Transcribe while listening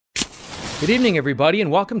Good evening, everybody, and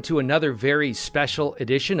welcome to another very special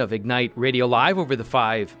edition of Ignite Radio Live over the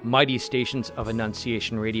 5 mighty stations of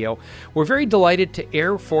Annunciation Radio. We're very delighted to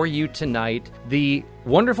air for you tonight the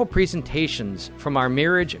wonderful presentations from our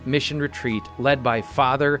Marriage Mission Retreat led by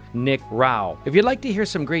Father Nick Rao. If you'd like to hear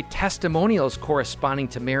some great testimonials corresponding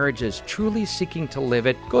to marriages truly seeking to live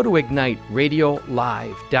it, go to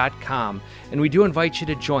IgniteRadioLive.com, and we do invite you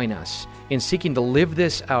to join us in seeking to live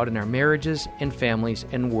this out in our marriages and families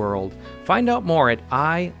and world. Find out more at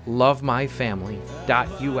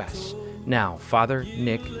ilovemyfamily.us. Now, Father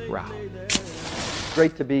Nick Rao.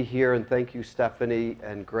 Great to be here, and thank you, Stephanie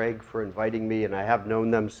and Greg, for inviting me. And I have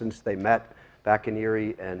known them since they met back in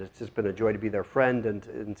Erie, and it's just been a joy to be their friend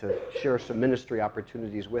and to share some ministry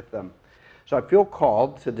opportunities with them. So I feel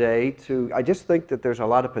called today I just think that there's a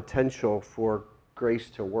lot of potential for grace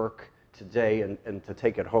to work today and to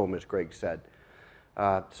take it home, as Greg said.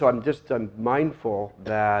 So I'm mindful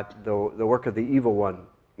that the work of the evil one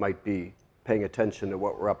might be paying attention to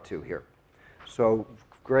what we're up to here. So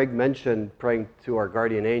Greg mentioned praying to our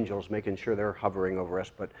guardian angels, making sure they're hovering over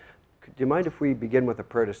us, but do you mind if we begin with a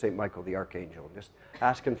prayer to St. Michael the Archangel, just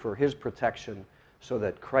asking for his protection so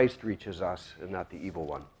that Christ reaches us and not the evil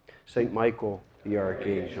one. St. Michael the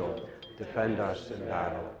Archangel, defend us in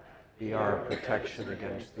battle. Be our protection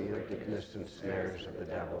against the wickedness and snares of the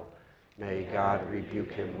devil. May God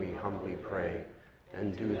rebuke him, we humbly pray.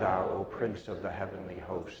 And do thou, O Prince of the heavenly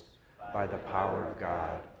host, by the power of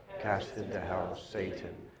God, cast into hell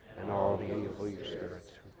Satan and all the evil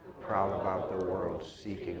spirits who prowl about the world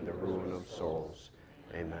seeking the ruin of souls.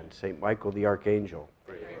 Amen. St. Michael the Archangel,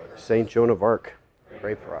 St. Joan of Arc,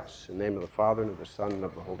 pray for us. In the name of the Father, and of the Son, and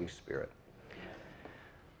of the Holy Spirit.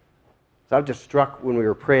 So I was just struck when we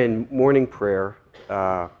were praying morning prayer.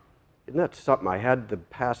 Isn't that something? I had the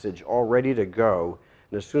passage all ready to go,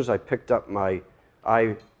 and as soon as I picked up my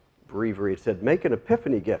iBreviary, it said, make an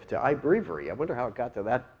epiphany gift to iBreviary. I wonder how it got to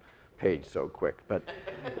that page so quick. But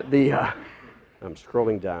I'm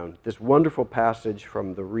scrolling down. This wonderful passage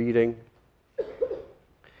from the reading,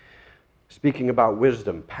 speaking about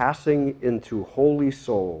wisdom, passing into holy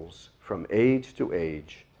souls from age to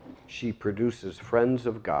age, she produces friends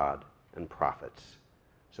of God and prophets.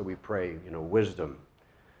 So we pray, wisdom,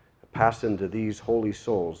 pass into these holy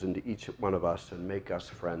souls, into each one of us, and make us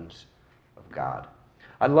friends of God.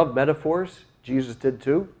 I love metaphors. Jesus did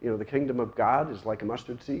too. The kingdom of God is like a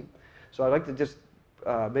mustard seed. So I'd like to just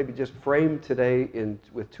maybe just frame today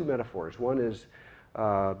with two metaphors. One is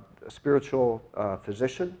a spiritual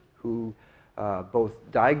physician who both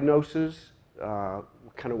diagnoses kind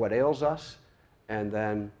of what ails us and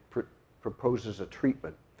then proposes a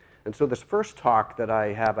treatment. And so this first talk that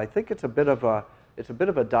I have, I think it's a bit of a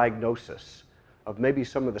diagnosis of maybe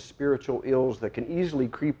some of the spiritual ills that can easily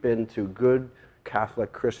creep into good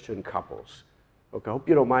Catholic Christian couples. Okay, I hope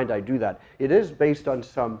you don't mind I do that. It is based on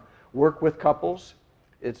some work with couples.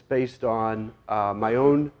 It's based on my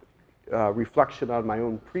own reflection on my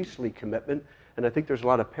own priestly commitment, and I think there's a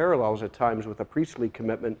lot of parallels at times with a priestly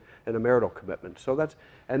commitment and a marital commitment. So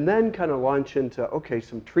and then kind of launch into, okay,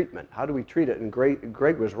 some treatment. How do we treat it? And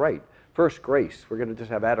Greg was right. First, grace. We're going to just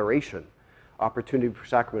have adoration, opportunity for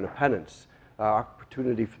sacrament of penance,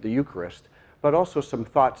 opportunity for the Eucharist, but also some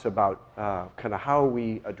thoughts about kind of how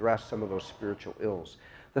we address some of those spiritual ills.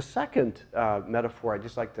 The second metaphor I'd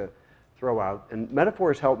just like to throw out, and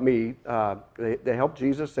metaphors help me, they help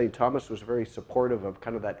Jesus. St. Thomas was very supportive of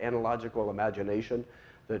kind of that analogical imagination,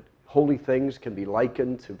 that holy things can be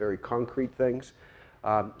likened to very concrete things.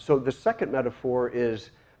 So the second metaphor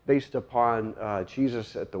is based upon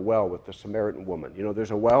Jesus at the well with the Samaritan woman.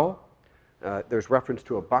 There's a well, there's reference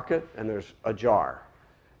to a bucket, and there's a jar.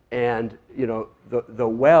 And, the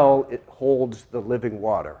well, it holds the living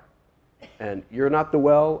water. And you're not the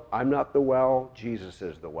well, I'm not the well, Jesus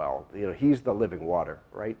is the well. He's the living water,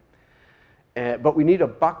 right? But we need a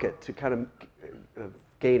bucket to kind of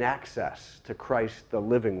gain access to Christ, the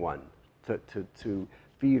living one, to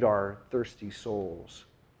feed our thirsty souls.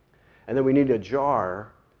 And then we need a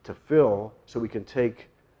jar to fill so we can take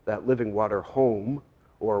that living water home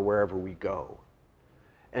or wherever we go.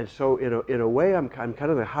 And so in a way, I'm kind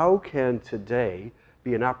of how can today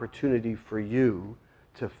be an opportunity for you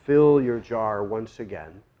to fill your jar once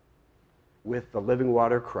again with the living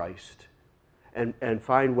water Christ and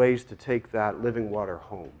find ways to take that living water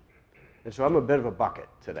home. And so I'm a bit of a bucket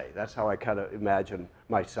today. That's how I kind of imagine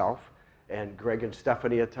myself. And Greg and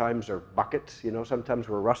Stephanie at times are buckets. Sometimes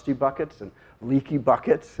we're rusty buckets and leaky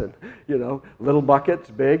buckets and, little buckets,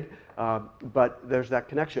 big. But there's that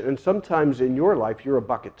connection. And sometimes in your life, you're a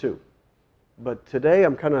bucket too. But today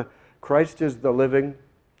I'm kind of, Christ is the living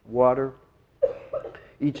water.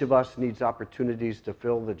 Each of us needs opportunities to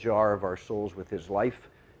fill the jar of our souls with his life,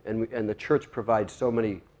 and the church provides so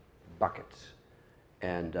many buckets.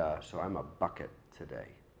 And so I'm a bucket today.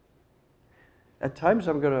 At times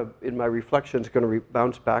I'm going to, in my reflections, going to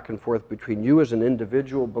bounce back and forth between you as an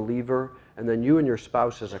individual believer and then you and your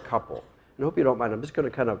spouse as a couple. And I hope you don't mind. I'm just going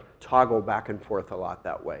to kind of toggle back and forth a lot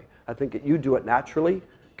that way. I think that you do it naturally,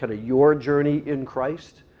 kind of your journey in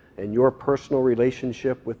Christ and your personal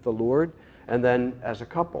relationship with the Lord. And then as a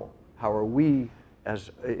couple, how are we as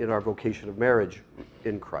in our vocation of marriage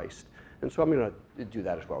in Christ? And so I'm going to do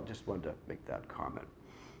that as well. Just wanted to make that comment.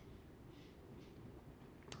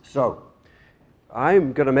 So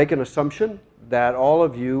I'm going to make an assumption that all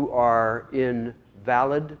of you are in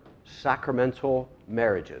valid sacramental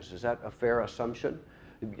marriages. Is that a fair assumption?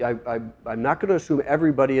 I'm not going to assume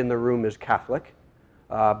everybody in the room is Catholic,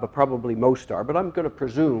 but probably most are. But I'm going to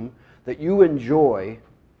presume that you enjoy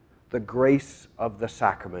the grace of the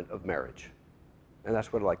sacrament of marriage. And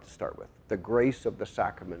that's what I'd like to start with, the grace of the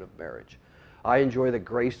sacrament of marriage. I enjoy the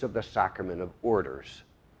grace of the sacrament of orders.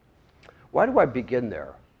 Why do I begin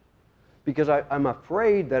there? Because I'm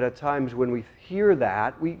afraid that at times when we hear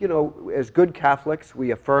that, we, as good Catholics,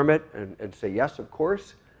 we affirm it and say, yes, of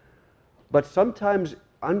course. But sometimes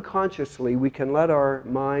unconsciously, we can let our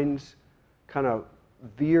minds kind of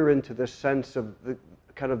veer into the sense of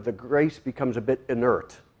the grace becomes a bit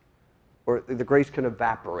inert, or the grace can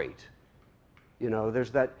evaporate.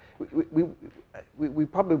 There's that, we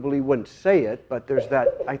probably wouldn't say it, but there's that,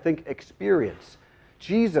 I think, experience.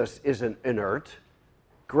 Jesus isn't inert.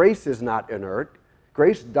 Grace is not inert.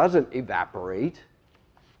 Grace doesn't evaporate.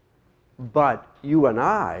 But you and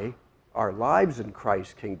I, our lives in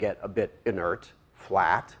Christ can get a bit inert,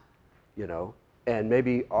 flat, and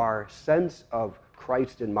maybe our sense of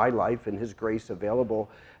Christ in my life and his grace available,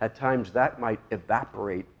 at times that might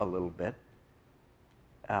evaporate a little bit.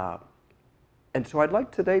 And so I'd like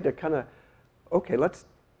today to kind of, okay, let's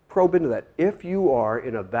probe into that. If you are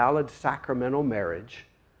in a valid sacramental marriage,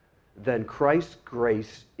 then Christ's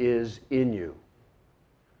grace is in you.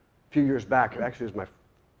 A few years back, actually it was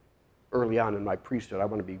early on in my priesthood, I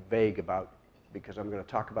want to be vague about, because I'm going to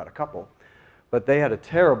talk about a couple, but they had a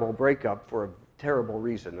terrible breakup for a terrible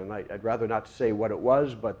reason, and I'd rather not say what it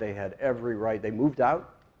was, but they had every right. They moved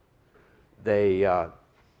out, they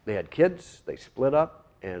had kids, they split up,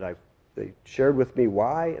 and they shared with me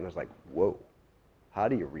why, and I was like, whoa, how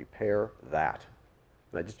do you repair that?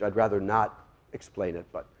 And I'd rather not explain it,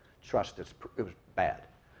 but trust it was bad.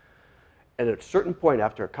 And at a certain point,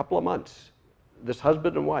 after a couple of months, this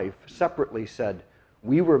husband and wife separately said,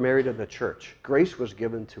 we were married in the church. Grace was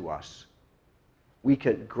given to us.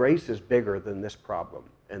 Grace is bigger than this problem,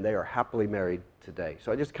 and they are happily married today.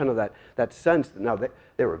 So I just kind of that sense that now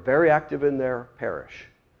they were very active in their parish.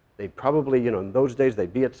 They probably, in those days,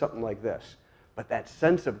 they'd be at something like this. But that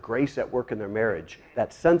sense of grace at work in their marriage,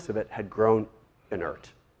 that sense of it had grown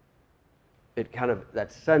inert.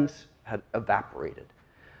 That sense had evaporated.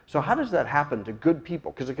 So how does that happen to good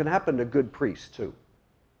people? Because it can happen to good priests too.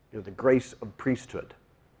 The grace of priesthood.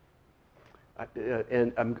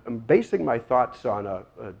 And I'm basing my thoughts on a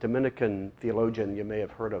Dominican theologian you may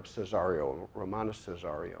have heard of, Cesario, Romanus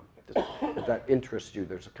Cesario. If that interests you,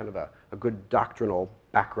 there's a kind of a good doctrinal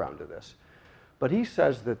background to this. But he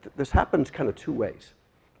says that this happens kind of two ways.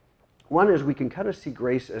 One is we can kind of see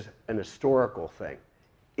grace as an historical thing.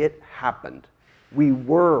 It happened. We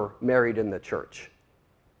were married in the church,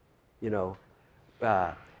 and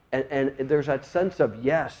there's that sense of,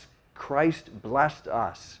 yes, Christ blessed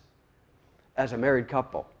us as a married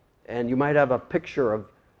couple. And you might have a picture of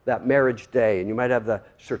that marriage day, and you might have the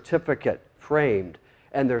certificate framed,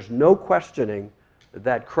 and there's no questioning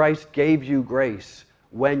that Christ gave you grace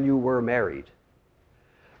when you were married.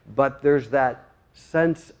 But there's that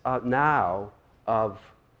sense now of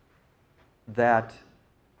that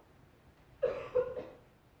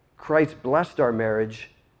Christ blessed our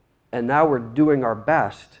marriage, and now we're doing our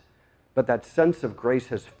best, but that sense of grace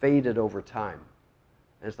has faded over time.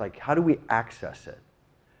 And it's like, how do we access it?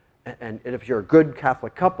 And if you're a good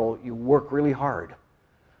Catholic couple, you work really hard.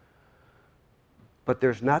 But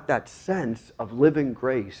there's not that sense of living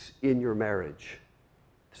grace in your marriage.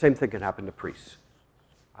 The same thing can happen to priests.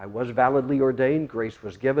 I was validly ordained, grace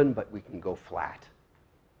was given, but we can go flat.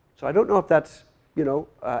 So I don't know if that's,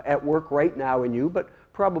 at work right now in you, but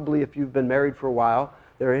probably if you've been married for a while,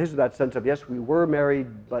 there is that sense of, yes, we were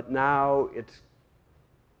married, but now it's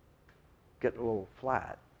getting a little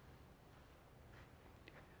flat.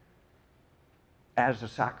 As a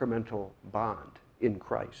sacramental bond in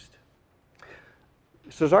Christ.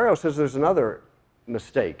 Cesario says there's another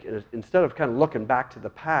mistake. Instead of kind of looking back to the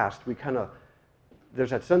past, we kind of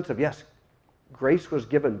there's that sense of, yes, grace was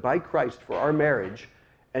given by Christ for our marriage,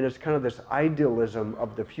 and it's kind of this idealism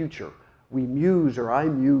of the future. We muse, or I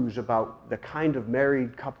muse, about the kind of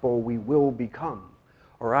married couple we will become,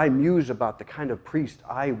 or I muse about the kind of priest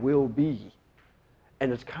I will be.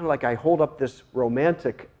 And it's kind of like I hold up this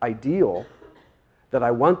romantic ideal that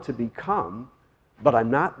I want to become, but I'm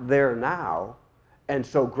not there now, and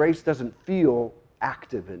so grace doesn't feel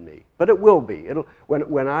active in me. But it will be.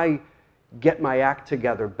 When I get my act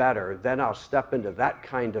together better, then I'll step into that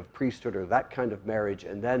kind of priesthood or that kind of marriage,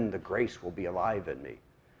 and then the grace will be alive in me.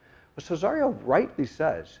 But Cesario rightly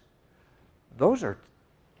says, those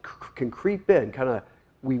can creep in, kind of,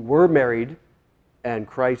 we were married, and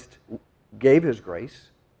Christ gave his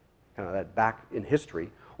grace, kind of that back in history,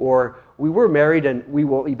 or we were married and we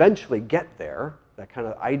will eventually get there, that kind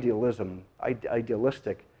of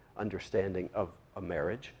idealistic understanding of a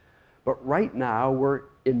marriage. But right now, we're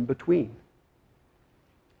in between.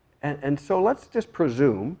 And so let's just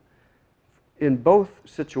presume, in both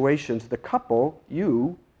situations, the couple,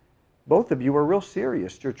 both of you are real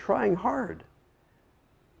serious. You're trying hard.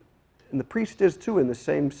 And the priest is too in the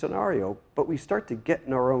same scenario, but we start to get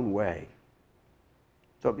in our own way.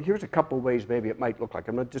 So here's a couple ways maybe it might look like.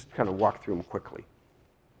 I'm going to just kind of walk through them quickly.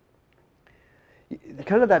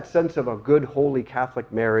 Kind of that sense of a good, holy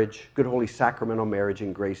Catholic marriage, good, holy sacramental marriage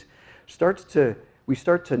in grace, we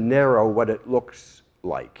start to narrow what it looks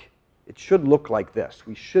like. It should look like this.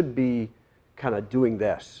 We should be kind of doing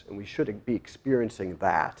this, and we should be experiencing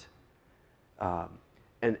that.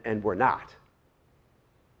 And we're not.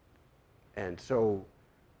 And so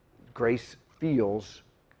grace feels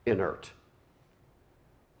inert.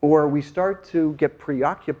 Or we start to get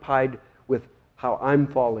preoccupied with how I'm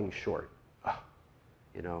falling short.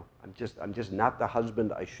 I'm just not the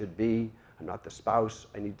husband I should be. I'm not the spouse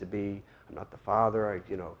I need to be. I'm not the father.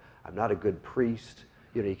 I'm not a good priest.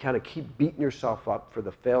 You kind of keep beating yourself up for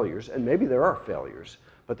the failures, and maybe there are failures,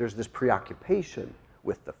 but there's this preoccupation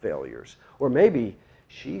with the failures. Or maybe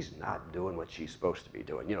she's not doing what she's supposed to be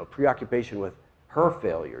doing. Preoccupation with her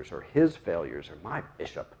failures or his failures, or my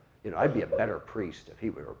bishop. I'd be a better priest if he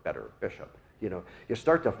were a better bishop. You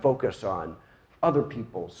start to focus on other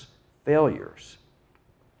people's failures.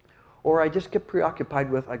 Or I just get preoccupied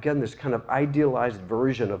with, again, this kind of idealized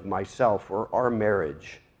version of myself or our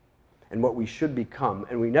marriage and what we should become,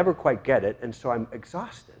 and we never quite get it, and so I'm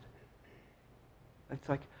exhausted. It's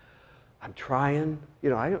like, I'm trying.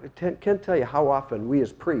 I can't tell you how often we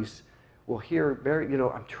as priests will hear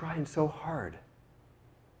I'm trying so hard.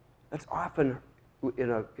 That's often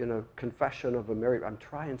in a confession of a married, I'm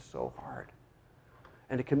trying so hard.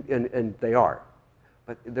 And they are.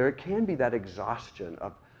 But there can be that exhaustion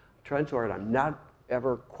of trying so hard, I'm not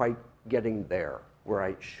ever quite getting there where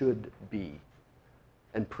I should be.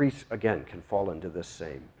 And priests, again, can fall into this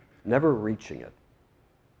same, never reaching it.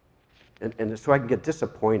 And so I can get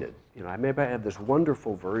disappointed. Maybe I have this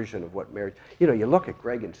wonderful version of what marriage, you look at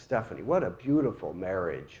Greg and Stephanie, what a beautiful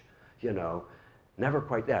marriage, never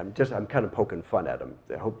quite that. I'm kind of poking fun at them.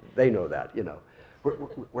 I hope they know that,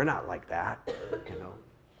 We're not like that,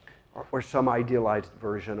 or some idealized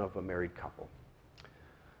version of a married couple.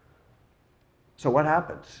 So what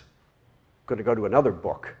happens? I'm going to go to another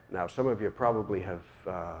book. Now, some of you probably have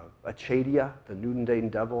Achadia, the Noonday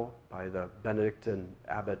Devil, by the Benedictine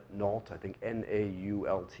abbot Nault, I think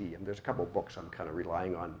N-A-U-L-T. And there's a couple of books I'm kind of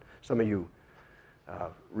relying on. Some of you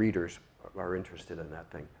readers are interested in that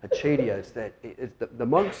thing. Achadia, the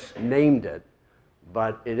monks named it,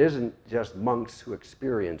 but it isn't just monks who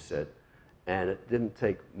experience it, and it didn't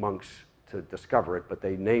take monks to discover it, but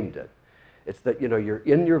they named it. It's that, you're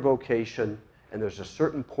in your vocation, and there's a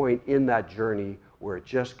certain point in that journey where it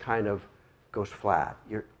just kind of goes flat.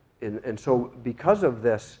 And so because of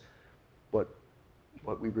this, what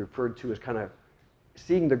we referred to as kind of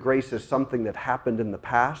seeing the grace as something that happened in the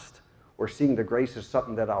past, or seeing the grace as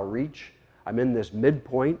something that I'll reach, I'm in this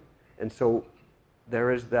midpoint, and so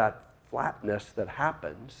there is that flatness that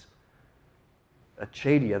happens,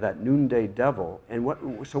 Achadia, that noonday devil. And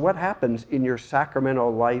what happens in your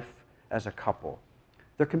sacramental life as a couple?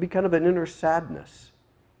 There can be kind of an inner sadness,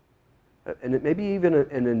 and it may be even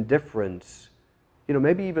an indifference.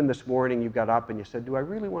 Maybe even this morning you got up and you said, do I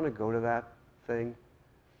really want to go to that thing?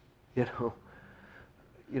 There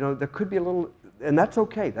could be a little, and that's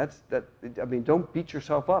okay. Don't beat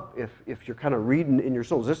yourself up if you're kind of reading in your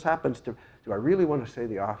souls. This happens to, do I really want to say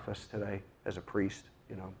the office today as a priest?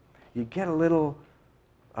 You get a little,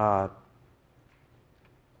 a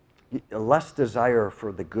less desire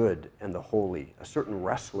for the good and the holy. A certain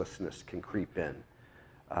restlessness can creep in.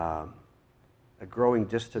 A growing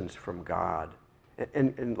distance from God.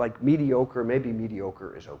 And like mediocre, maybe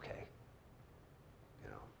mediocre is okay. You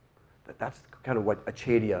know, that's kind of what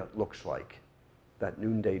Achadia looks like, that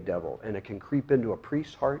noonday devil. And it can creep into a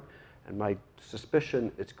priest's heart, and my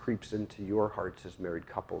suspicion it creeps into your hearts as married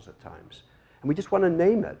couples at times. And we just want to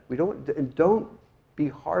name it. Don't be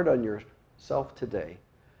hard on yourself today.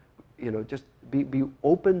 You know, just be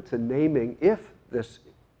open to naming if this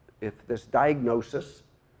diagnosis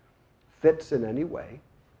fits in any way,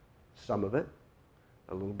 some of it,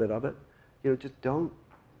 a little bit of it. You know, just don't.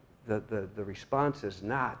 The response is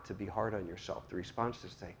not to be hard on yourself. The response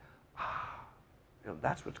is to say, you know,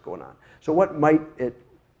 that's what's going on. So what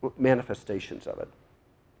manifestations of it?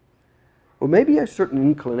 Well, maybe a certain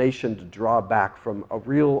inclination to draw back from a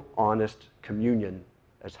real honest communion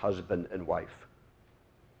as husband and wife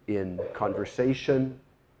in conversation,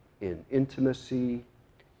 in intimacy,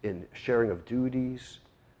 in sharing of duties.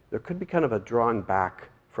 There could be kind of a drawing back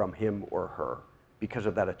from him or her because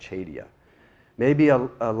of that achadia. Maybe a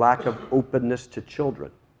lack of openness to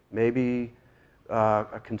children. Maybe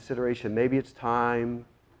a consideration. Maybe it's time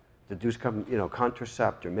to do some,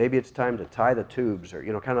 contracept, or maybe it's time to tie the tubes, or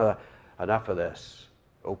kind of enough of this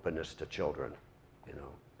openness to children.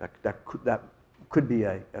 That could be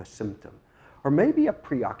a symptom, or maybe a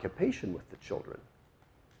preoccupation with the children.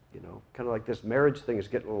 Kind of like this marriage thing is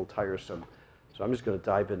getting a little tiresome, so I'm just going to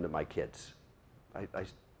dive into my kids.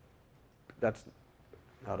 That's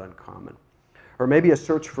not uncommon. Or maybe a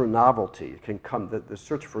search for novelty. It can come. The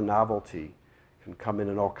search for novelty can come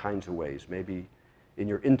in all kinds of ways. Maybe in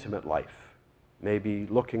your intimate life. Maybe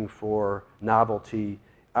looking for novelty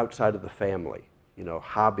outside of the family.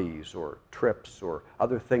 Hobbies or trips or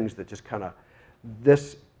other things that just kind of,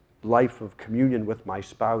 this life of communion with my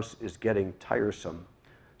spouse is getting tiresome,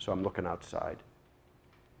 so I'm looking outside.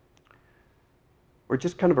 Or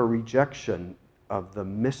just kind of a rejection of the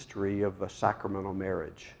mystery of a sacramental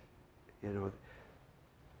marriage.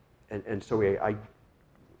 And so I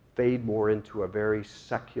fade more into a very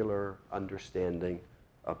secular understanding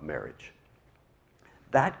of marriage.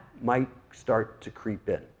 That might start to creep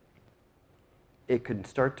in. It can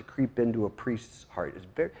start to creep into a priest's heart.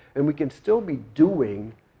 And we can still be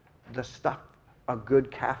doing the stuff a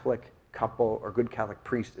good Catholic couple or good Catholic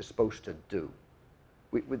priest is supposed to do.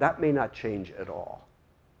 That may not change at all.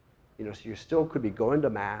 So you still could be going to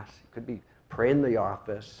Mass, you could be praying the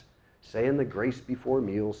office, saying the grace before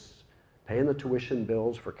meals, paying the tuition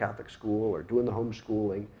bills for Catholic school or doing the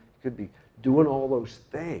homeschooling. You could be doing all those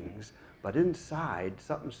things, but inside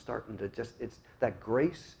something's starting to that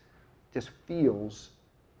grace just feels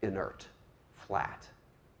inert, flat.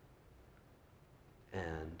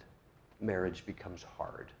 And marriage becomes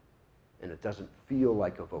hard. And it doesn't feel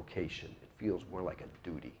like a vocation. It feels more like a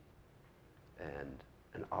duty and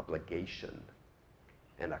an obligation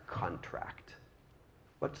and a contract.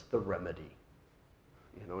 What's the remedy?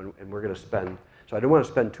 And we're going to spend, so I don't want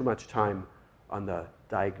to spend too much time on the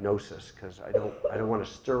diagnosis, because I don't want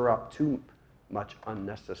to stir up too much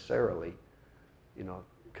unnecessarily,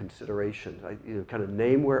 considerations. Kind of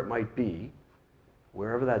name where it might be,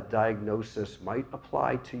 wherever that diagnosis might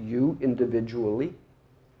apply to you individually,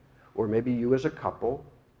 or maybe you as a couple,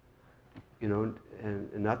 and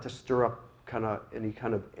not to stir up kind of any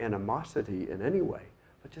kind of animosity in any way,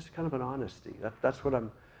 but just kind of an honesty. That's what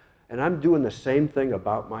I'm doing the same thing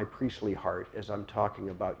about my priestly heart as I'm talking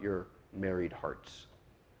about your married hearts.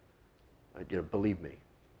 Believe me.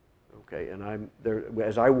 Okay, and I'm there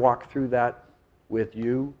as I walk through that with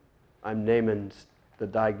you. I'm naming the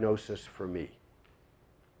diagnosis for me.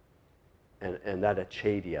 And that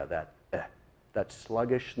achadia, that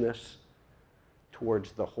sluggishness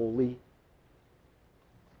towards the holy.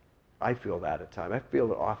 I feel that at times. I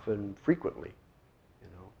feel it often, frequently.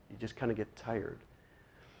 You just kind of get tired.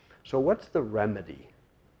 So what's the remedy?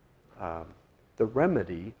 The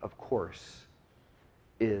remedy, of course,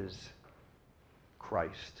 is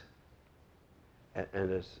Christ. And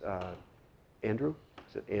as Andrew?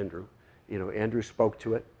 Is it Andrew? Andrew spoke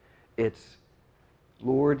to it. It's,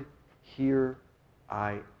 Lord, here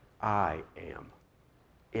I am.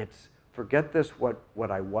 It's, forget this, what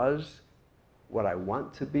I was, what I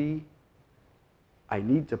want to be. I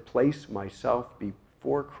need to place myself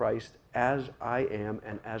before Christ as I am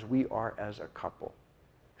and as we are as a couple.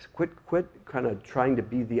 Quit kind of trying to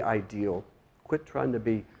be the ideal. Quit trying to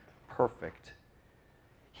be perfect.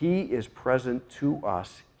 He is present to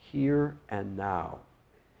us here and now.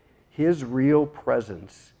 His real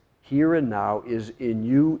presence here and now is in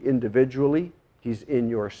you individually. He's in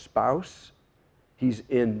your spouse. He's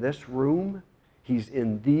in this room. He's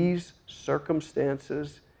in these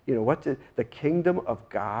circumstances. The kingdom of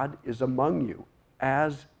God is among you,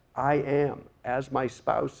 as I am. as my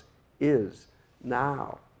spouse is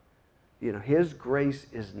now. You know, his grace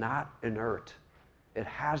is not inert. It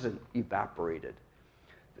hasn't evaporated.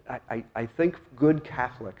 I think good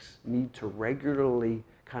Catholics need to regularly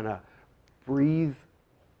kind of breathe,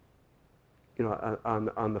 you know,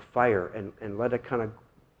 on the fire and let it kind of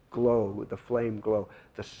glow, the flame glow,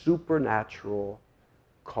 the supernatural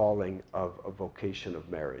calling of a vocation of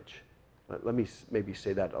marriage. Let me maybe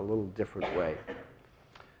say that a little different way.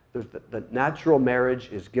 The natural marriage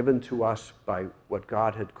is given to us by what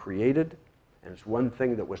God had created, and it's one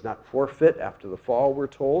thing that was not forfeit after the fall, we're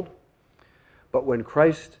told. But when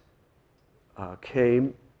Christ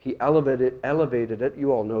came, he elevated it,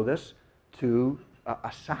 you all know this, to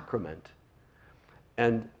a sacrament.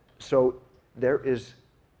 And so there is,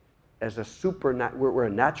 as a we're a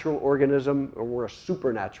natural organism, or we're a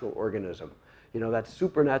supernatural organism. You know, that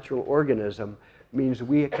supernatural organism means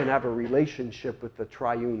we can have a relationship with the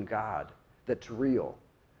triune God that's real.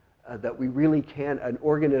 That we really can, an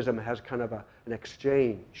organism has kind of an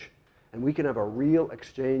exchange. And we can have a real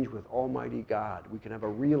exchange with Almighty God. We can have a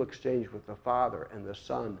real exchange with the Father and the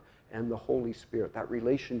Son and the Holy Spirit. That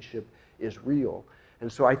relationship is real.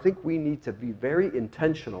 And so I think we need to be very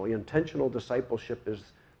intentional. Intentional discipleship is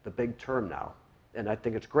the big term now, and I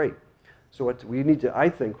think it's great. So I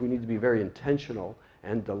think we need to be very intentional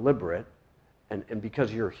and deliberate, and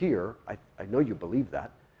because you're here, I know you believe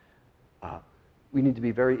that, we need to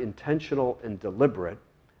be very intentional and deliberate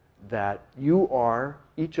that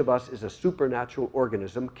each of us is a supernatural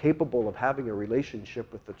organism capable of having a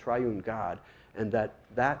relationship with the triune God, and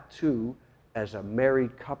that too, as a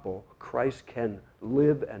married couple, Christ can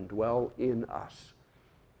live and dwell in us.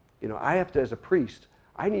 You know, I have to, as a priest,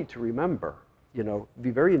 I need to remember, you know,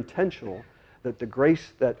 be very intentional that the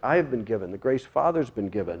grace that I have been given, the grace Father's been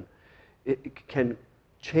given, it can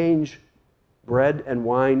change bread and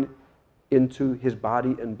wine into his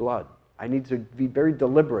body and blood. I need to be very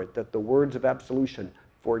deliberate that the words of absolution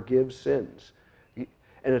forgive sins. And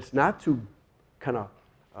it's not to kind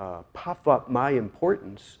of puff up my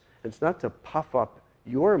importance. It's not to puff up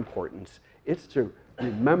your importance. It's to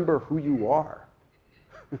remember who you are.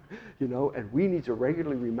 You know, and we need to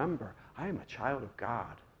regularly remember, I am a child of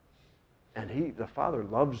God. And the Father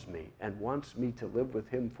loves me and wants me to live with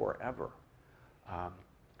him forever.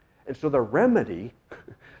 And so the remedy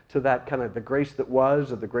to that kind of the grace that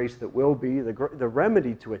was or the grace that will be, the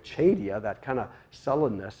remedy to achadia, that kind of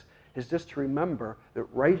sullenness, is just to remember that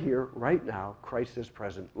right here, right now, Christ is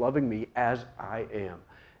present, loving me as I am.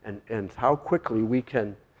 And how quickly we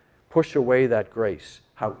can push away that grace,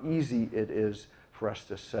 how easy it is for us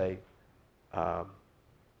to say,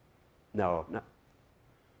 no,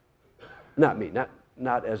 not me,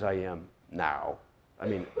 not as I am now. I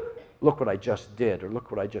mean, look what I just did, or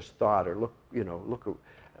look what I just thought, or look,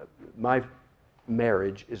 my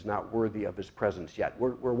marriage is not worthy of his presence yet.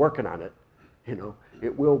 We're working on it, you know.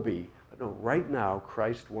 It will be. But no, right now,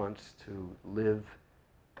 Christ wants to live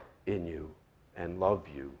in you and love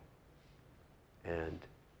you, and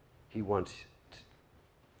he wants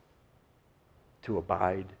to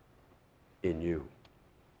abide in you.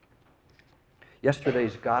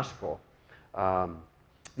 Yesterday's gospel,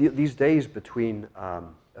 these days between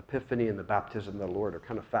Epiphany and the baptism of the Lord are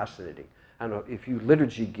kind of fascinating. I don't know if you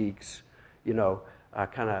liturgy geeks, you know,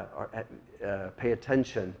 pay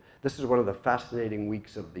attention. This is one of the fascinating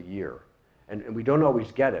weeks of the year, and we don't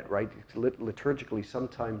always get it right. Liturgically,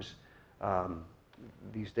 sometimes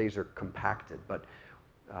these days are compacted. But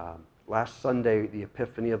last Sunday, the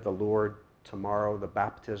Epiphany of the Lord. Tomorrow, the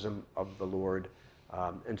baptism of the Lord.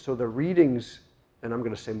 And so the readings, and I'm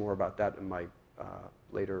going to say more about that in my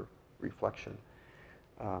later reflection.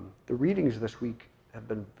 The readings this week have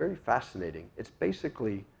been very fascinating. It's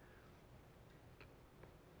basically,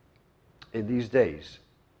 in these days,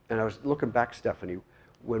 and I was looking back, Stephanie,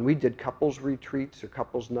 when we did couples retreats or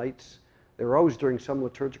couples nights, they were always during some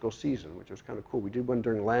liturgical season, which was kind of cool. We did one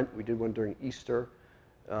during Lent, we did one during Easter.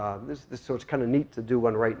 So it's kind of neat to do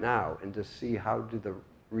one right now and to see how do the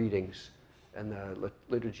readings and the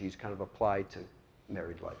liturgies kind of apply to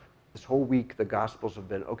married life. This whole week, the Gospels have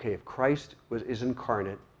been, okay, if Christ is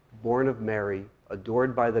incarnate, born of Mary,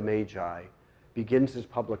 adored by the Magi, begins his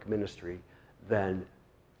public ministry, then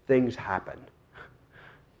things happen.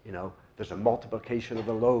 You know, there's a multiplication of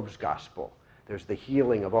the loaves gospel. There's the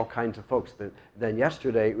healing of all kinds of folks. Then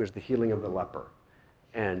yesterday, it was the healing of the leper.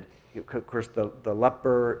 And of course, the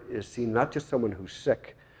leper is seen not just someone who's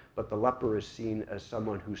sick, but the leper is seen as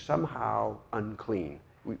someone who's somehow unclean.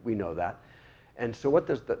 We know that. And so what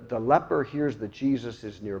does the leper hears that Jesus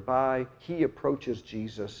is nearby. He approaches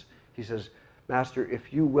Jesus. He says, Master,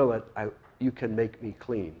 if you will it, you can make me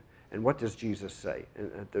clean. And what does Jesus say?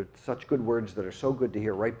 And they're such good words that are so good to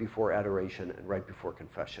hear right before adoration and right before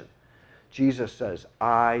confession. Jesus says,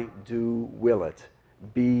 I do will it,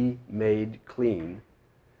 be made clean.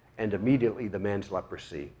 And immediately the man's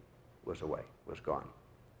leprosy was away, was gone.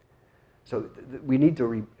 So we need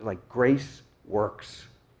to, grace works.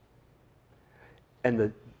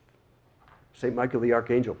 And St. Michael the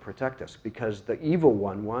Archangel, protect us, because the evil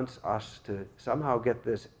one wants us to somehow get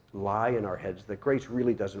this lie in our heads that grace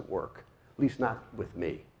really doesn't work, at least not with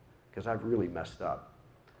me, because I've really messed up,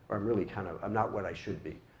 or I'm not what I should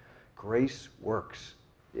be. Grace works.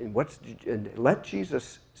 And let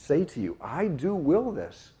Jesus say to you, I do will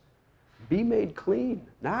this. Be made clean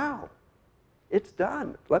now. It's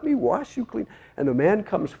done. Let me wash you clean. And the man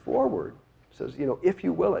comes forward, says, if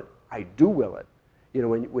you will it, I do will it.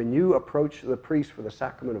 When you approach the priest for the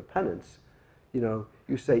sacrament of penance,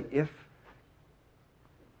 you say, if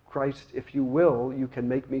Christ, if you will, you can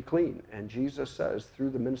make me clean. And Jesus says,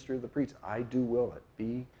 through the ministry of the priest, I do will it.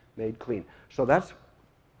 Be made clean. So that's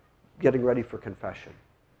getting ready for confession.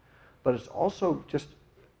 But it's also just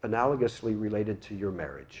analogously related to your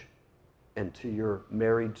marriage and to your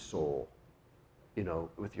married soul,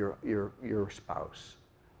 with your spouse.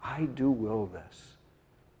 I do will this.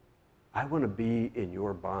 I want to be in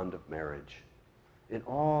your bond of marriage, in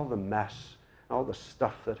all the mess, all the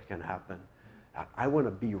stuff that can happen. I want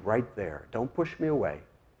to be right there. Don't push me away.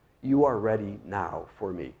 You are ready now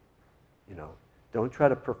for me. Don't try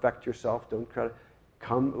to perfect yourself. Don't try to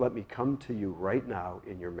let me come to you right now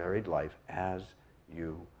in your married life as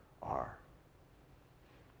you are.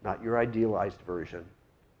 Not your idealized version,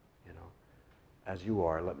 as you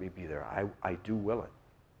are, let me be there. I do will it.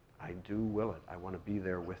 I do will it. I want to be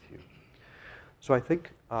there with you. So I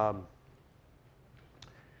think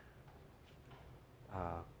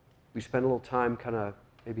we spend a little time kind of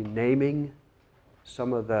maybe naming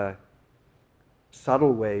some of the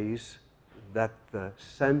subtle ways that the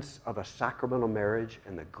sense of a sacramental marriage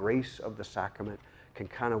and the grace of the sacrament can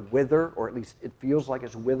kind of wither, or at least it feels like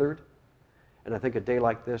it's withered. And I think a day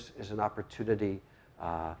like this is an opportunity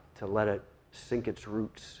to let it sink its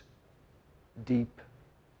roots deep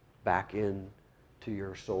back in to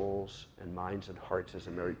your souls and minds and hearts as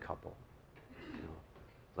a married couple.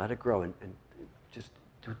 Let it grow, and just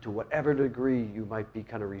to whatever degree you might be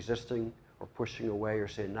kind of resisting or pushing away or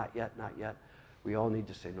saying, not yet, not yet. We all need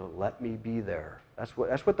to say, no, let me be there. That's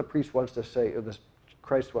what the priest wants to say, or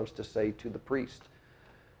Christ wants to say to the priest.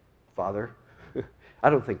 Father, I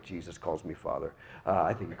don't think Jesus calls me Father.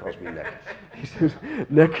 I think he calls me Nick. He says,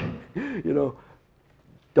 Nick,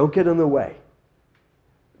 don't get in the way.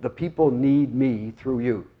 The people need me through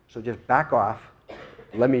you. So just back off.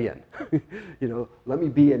 Let me in. Let me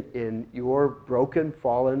be in your broken,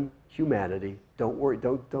 fallen humanity. Don't worry.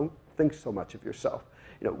 Don't think so much of yourself.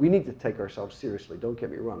 We need to take ourselves seriously. Don't get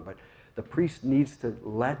me wrong. But the priest needs to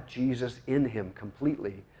let Jesus in him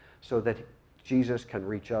completely so that Jesus can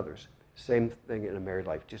reach others. Same thing in a married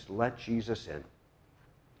life. Just let Jesus in.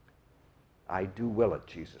 I do will it,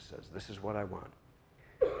 Jesus says. This is what I want.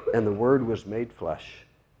 And the Word was made flesh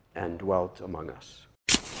and dwelt among us.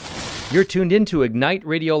 You're tuned in to Ignite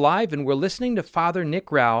Radio Live, and we're listening to Father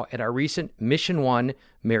Nick Rao at our recent Mission 1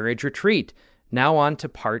 marriage retreat. Now on to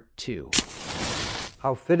part 2.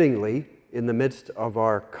 How fittingly, in the midst of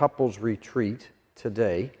our couples retreat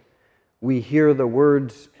today, we hear the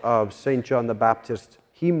words of St. John the Baptist,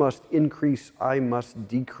 he must increase, I must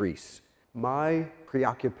decrease. My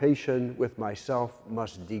preoccupation with myself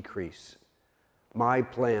must decrease. My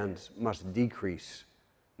plans must decrease.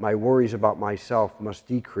 My worries about myself must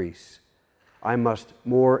decrease. I must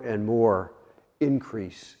more and more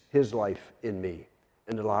increase his life in me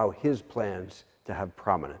and allow his plans to have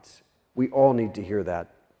prominence. We all need to hear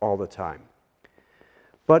that all the time.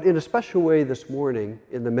 But in a special way this morning,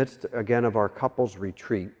 in the midst, again, of our couples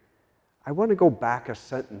retreat, I want to go back a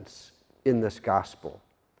sentence in this gospel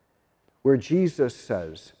where Jesus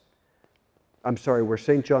says, where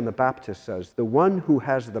St. John the Baptist says, the one who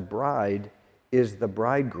has the bride is the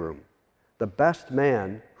bridegroom. The best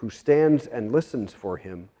man who stands and listens for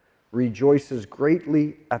him rejoices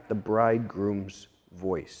greatly at the bridegroom's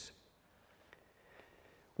voice.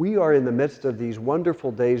 We are in the midst of these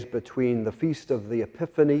wonderful days between the Feast of the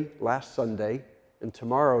Epiphany last Sunday and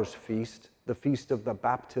tomorrow's feast, the Feast of the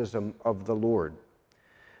Baptism of the Lord.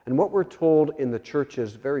 And what we're told in the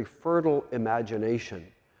Church's very fertile imagination,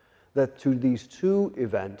 that to these two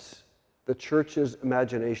events, the Church's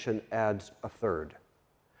imagination adds a third.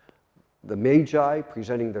 The Magi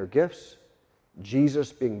presenting their gifts,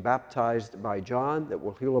 Jesus being baptized by John, that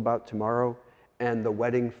we'll hear about tomorrow, and the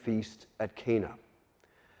wedding feast at Cana.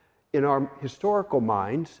 In our historical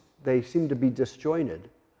minds, they seem to be disjointed.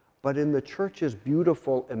 But in the church's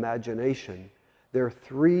beautiful imagination, there are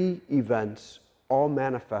three events all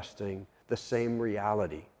manifesting the same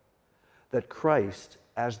reality. That Christ,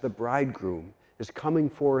 as the bridegroom, is coming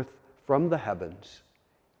forth from the heavens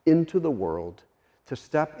into the world to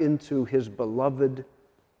step into his beloved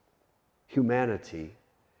humanity,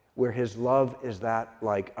 where his love is that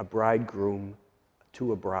like a bridegroom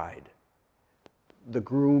to a bride. The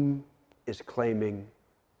groom is claiming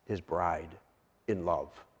his bride in love.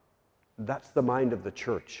 That's the mind of the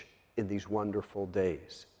church in these wonderful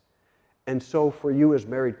days. And so for you as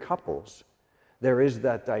married couples, there is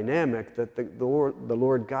that dynamic that the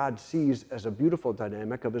Lord God sees as a beautiful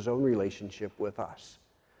dynamic of his own relationship with us.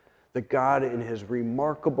 That God in his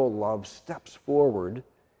remarkable love steps forward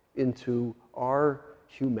into our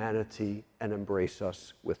humanity and embrace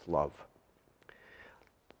us with love.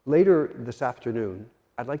 Later this afternoon,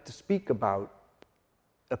 I'd like to speak about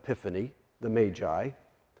Epiphany, the Magi,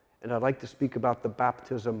 and I'd like to speak about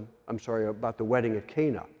about the wedding at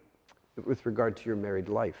Cana with regard to your married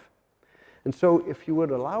life. And so if you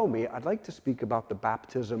would allow me, I'd like to speak about the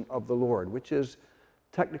baptism of the Lord, which is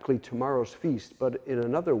technically tomorrow's feast, but in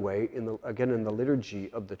another way, in the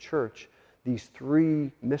liturgy of the church, these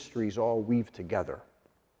three mysteries all weave together.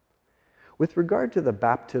 With regard to the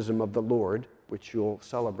baptism of the Lord, which you'll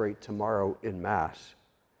celebrate tomorrow in Mass,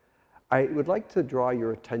 I would like to draw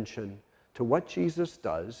your attention to what Jesus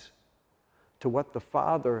does, to what the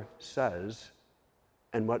Father says,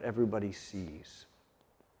 and what everybody sees.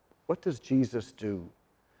 What does Jesus do?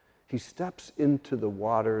 He steps into the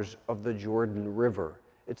waters of the Jordan River.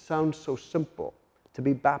 It sounds so simple, to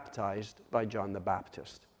be baptized by John the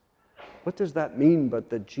Baptist. What does that mean but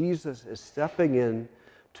that Jesus is stepping in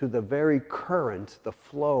to the very current, the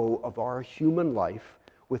flow of our human life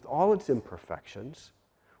with all its imperfections,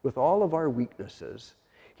 with all of our weaknesses.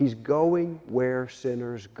 He's going where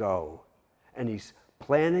sinners go, and he's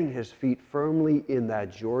planting his feet firmly in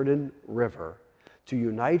that Jordan River to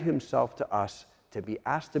unite himself to us, to be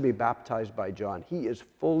asked to be baptized by John. He is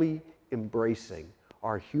fully embracing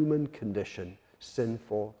our human condition,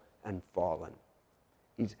 sinful and fallen.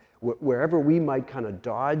 Wherever we might kind of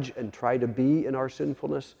dodge and try to be in our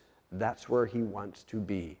sinfulness, that's where he wants to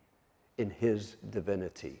be in his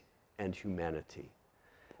divinity and humanity.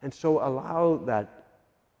 And so allow that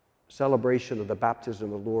celebration of the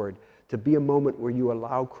baptism of the Lord to be a moment where you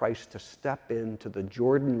allow Christ to step into the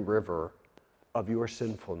Jordan River of your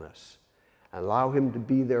sinfulness. And allow him to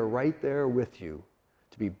be there, right there with you,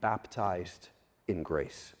 to be baptized in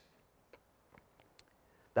grace.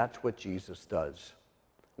 That's what Jesus does.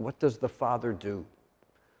 What does the Father do?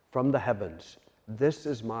 From the heavens, this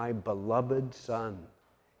is my beloved Son,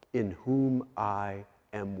 in whom I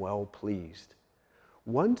am well pleased.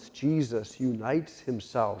 Once Jesus unites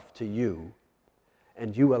himself to you,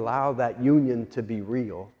 and you allow that union to be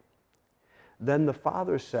real, then the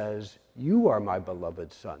Father says, you are my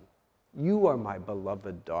beloved Son. You are my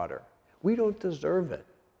beloved daughter. We don't deserve it.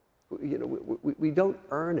 We don't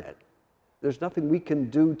earn it. There's nothing we can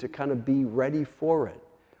do to kind of be ready for it.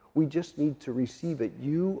 We just need to receive it.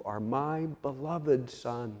 You are my beloved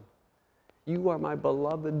son. You are my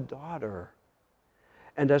beloved daughter.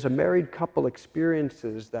 And as a married couple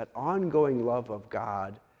experiences that ongoing love of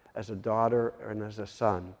God as a daughter and as a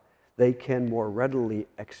son, they can more readily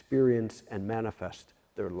experience and manifest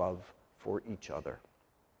their love for each other.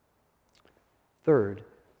 Third,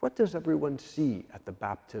 what does everyone see at the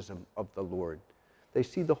baptism of the Lord? They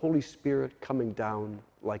see the Holy Spirit coming down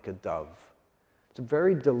like a dove. It's a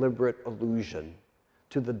very deliberate allusion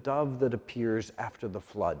to the dove that appears after the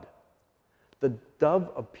flood. The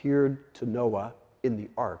dove appeared to Noah in the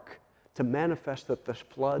ark to manifest that the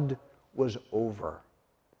flood was over,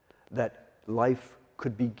 that life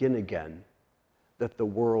could begin again, that the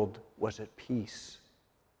world was at peace.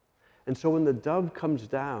 And so when the dove comes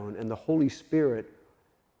down and the Holy Spirit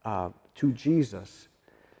to Jesus,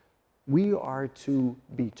 we are to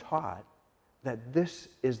be taught that this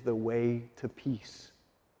is the way to peace.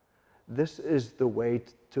 This is the way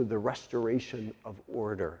to the restoration of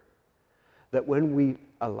order. That when we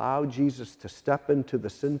allow Jesus to step into the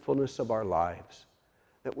sinfulness of our lives,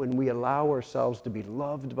 that when we allow ourselves to be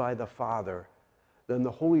loved by the Father, then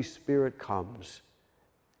the Holy Spirit comes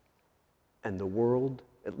and the world,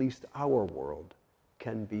 at least our world,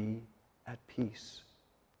 can be at peace.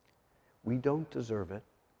 We don't deserve it,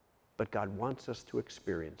 but God wants us to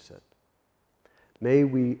experience it. May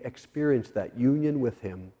we experience that union with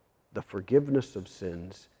Him, the forgiveness of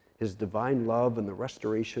sins, His divine love, and the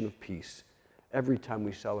restoration of peace every time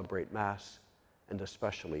we celebrate Mass, and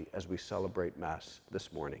especially as we celebrate Mass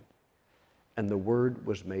this morning. and the Word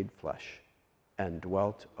was made flesh and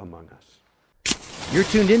dwelt among us. You're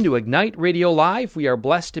tuned in to Ignite Radio Live. We are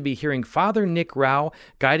blessed to be hearing Father Nick Rao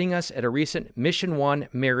guiding us at a recent Mission One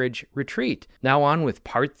marriage retreat. Now on with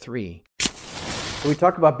part 3. We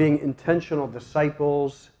talk about being intentional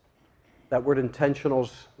disciples. That word intentional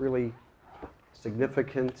is really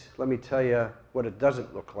significant. Let me tell you what it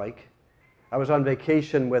doesn't look like. I was on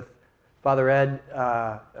vacation with Father Ed,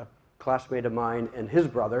 a classmate of mine, and his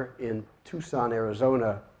brother in Tucson,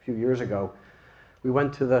 Arizona a few years ago. We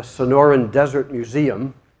went to the Sonoran Desert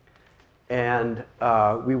Museum, and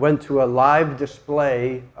we went to a live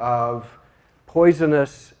display of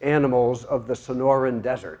poisonous animals of the Sonoran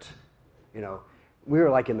Desert. You know, we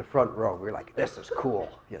were like in the front row. We were like, this is cool,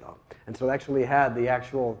 you know. And so they actually had the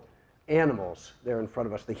actual animals there in front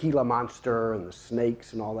of us, the Gila monster and the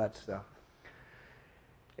snakes and all that stuff.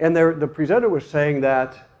 And the presenter was saying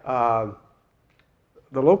that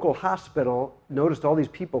the local hospital noticed all these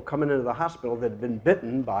people coming into the hospital that had been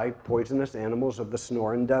bitten by poisonous animals of the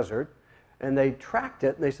Sonoran Desert, and they tracked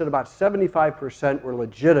it, and they said about 75% were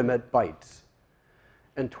legitimate bites,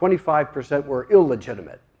 and 25% were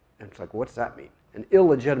illegitimate. And it's like, what's that mean? An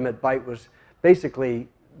illegitimate bite was basically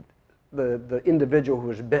the individual who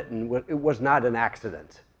was bitten, it was not an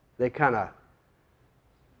accident. They kind of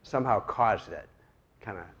somehow caused it,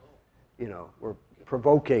 kind of, you know, were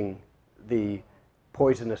provoking the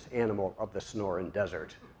poisonous animal of the Sonoran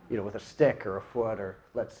Desert, you know, with a stick or a foot or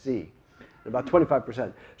let's see, about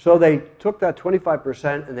 25%. So they took that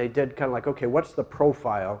 25% and they did kind of like, okay, what's the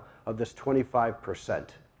profile of this 25%?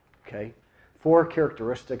 Okay, 4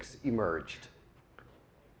 characteristics emerged.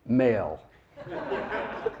 Male.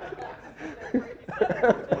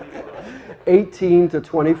 18 to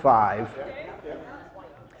 25,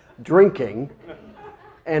 drinking,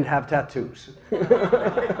 and have tattoos.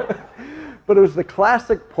 But it was the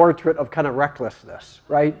classic portrait of kind of recklessness,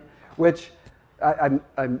 right? Which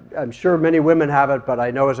I'm sure many women have it, but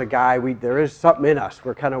I know as a guy, there is something in us.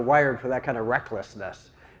 We're kind of wired for that kind of recklessness.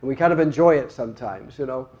 And we kind of enjoy it sometimes, you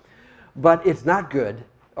know. But it's not good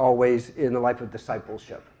always in the life of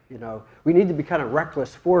discipleship, you know. We need to be kind of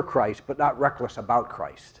reckless for Christ, but not reckless about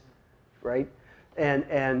Christ, right?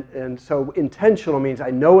 And so intentional means I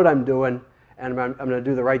know what I'm doing, and I'm going to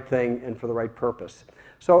do the right thing and for the right purpose.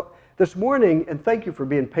 So this morning, and thank you for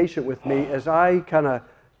being patient with me, as I kind of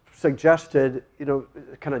suggested, you know,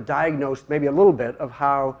 kind of diagnosed maybe a little bit of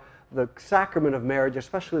how the sacrament of marriage,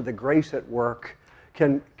 especially the grace at work,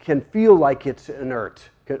 can feel like it's inert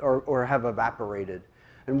or have evaporated,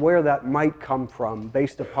 and where that might come from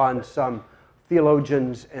based upon some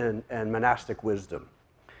theologians and monastic wisdom.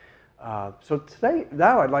 So today,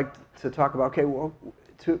 now I'd like to talk about, okay, well,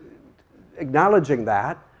 to acknowledging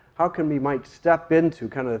that, how can we might step into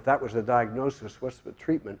kind of, if that was the diagnosis, what's the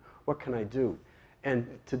treatment, what can I do? And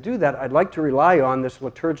to do that, I'd like to rely on this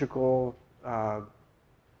liturgical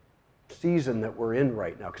season that we're in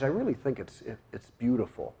right now, because I really think it's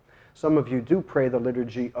beautiful. Some of you do pray the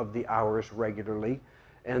Liturgy of the Hours regularly,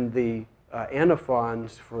 and the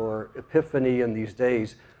antiphons for Epiphany in these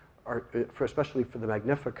days, especially for the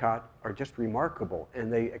Magnificat, are just remarkable,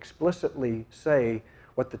 and they explicitly say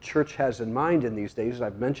what the Church has in mind in these days.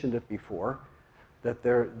 I've mentioned it before, that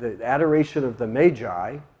the adoration of the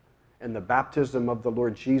Magi and the baptism of the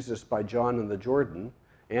Lord Jesus by John in the Jordan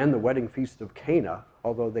and the wedding feast of Cana,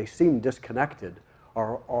 although they seem disconnected,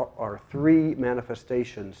 are 3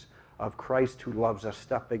 manifestations of Christ who loves us,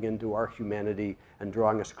 stepping into our humanity and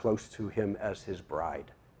drawing us close to him as his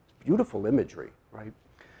bride. Beautiful imagery, right?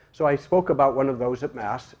 So I spoke about one of those at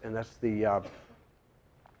Mass, and that's the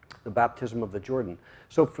baptism of the Jordan.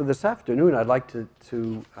 So for this afternoon, I'd like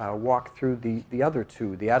to walk through the other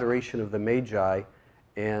 2, the adoration of the Magi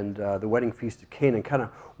and the wedding feast of Cana, and kind of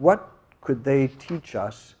what could they teach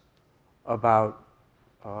us about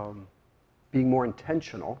being more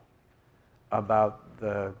intentional about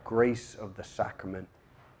the grace of the sacrament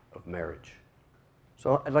of marriage.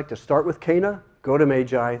 So I'd like to start with Cana, go to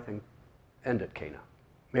Magi, and end at Cana.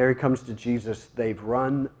 Mary comes to Jesus. They've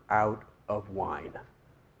run out of wine.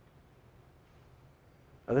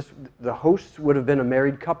 Now the hosts would have been a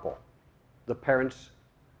married couple, the parents,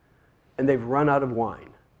 and they've run out of wine.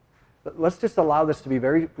 Let's just allow this to be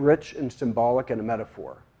very rich and symbolic and a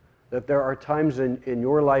metaphor, that there are times in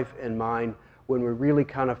your life and mine when we really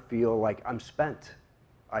kind of feel like I'm spent.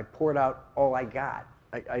 I poured out all I got.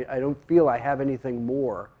 I don't feel I have anything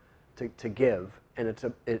more to give, and it's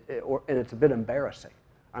a bit embarrassing.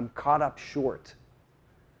 I'm caught up short,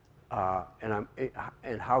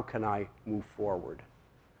 and how can I move forward?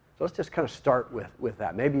 So let's just kind of start with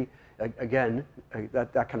that. Maybe, again,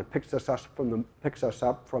 that kind of picks us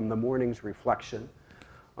up from the morning's reflection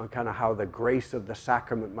on kind of how the grace of the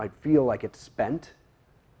sacrament might feel like it's spent.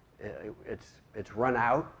 It's run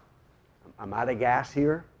out. I'm out of gas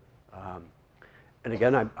here. And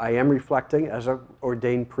again, I am reflecting as an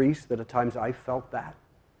ordained priest that at times I felt that.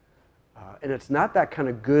 And it's not that kind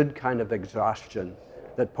of good kind of exhaustion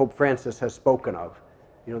that Pope Francis has spoken of.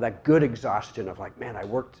 You know, that good exhaustion of like, man, I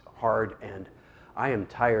worked hard and I am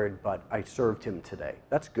tired, but I served him today.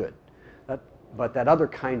 That's good. But that other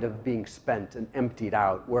kind of being spent and emptied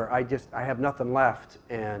out where I have nothing left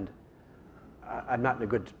and I'm not in a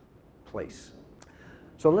good place.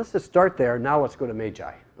 So let's just start there. Now let's go to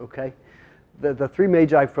Magi, okay? The three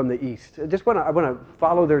Magi from the East. I want to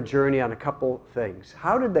follow their journey on a couple things.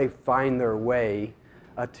 How did they find their way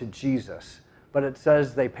to Jesus? But it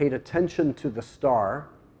says they paid attention to the star.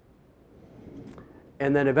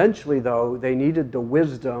 And then eventually, though, they needed the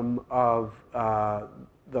wisdom of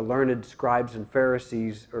the learned scribes and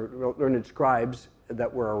Pharisees, or learned scribes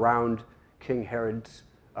that were around King Herod's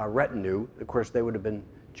retinue. Of course, they would have been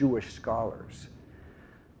Jewish scholars.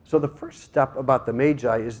 So the first step about the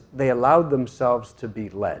Magi is they allowed themselves to be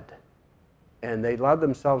led. And they allowed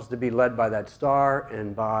themselves to be led by that star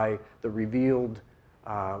and by the revealed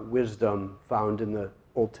wisdom found in the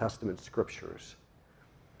Old Testament scriptures.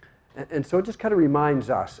 And so it just kind of reminds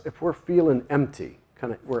us, if we're feeling empty,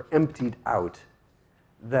 we're emptied out,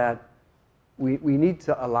 that we need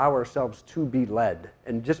to allow ourselves to be led.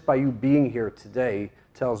 And just by you being here today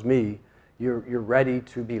tells me you're ready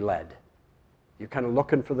to be led. You're kind of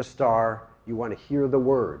looking for the star. You want to hear the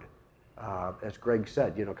word. As Greg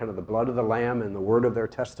said, you know, kind of the blood of the Lamb and the word of their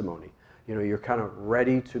testimony. You know, you're kind of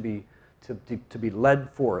ready to be led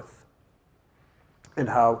forth, and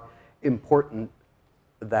how important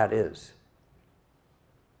that is.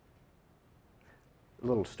 A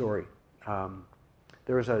little story.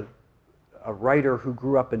 There was a writer who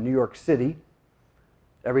grew up in New York City.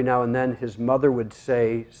 Every now and then his mother would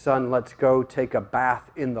say, "Son, let's go take a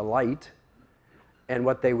bath in the light." And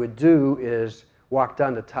what they would do is walk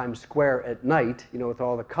down to Times Square at night, you know, with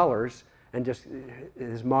all the colors, and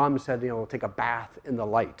his mom said, you know, take a bath in the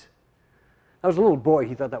light. I was a little boy,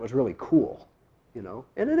 he thought that was really cool, you know,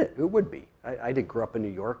 and it would be. I didn't grow up in New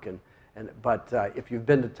York, but if you've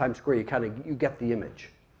been to Times Square, you get the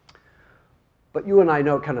image. But you and I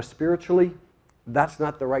know kind of spiritually, that's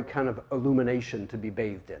not the right kind of illumination to be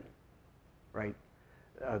bathed in, right?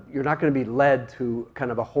 You're not going to be led to kind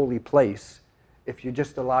of a holy place if you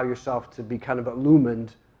just allow yourself to be kind of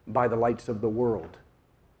illumined by the lights of the world.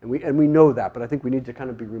 And we know that, but I think we need to kind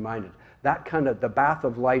of be reminded. That kind of, the bath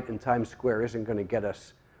of light in Times Square isn't going to get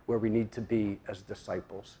us where we need to be as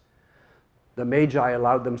disciples. The Magi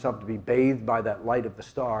allowed themselves to be bathed by that light of the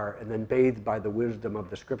star and then bathed by the wisdom of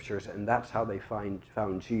the scriptures, and that's how they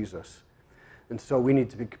found Jesus. And so we need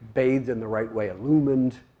to be bathed in the right way,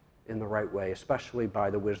 illumined in the right way, especially by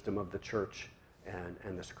the wisdom of the church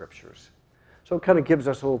and the scriptures. So it kind of gives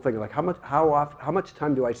us a little thing like how much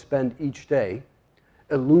time do I spend each day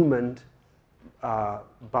illumined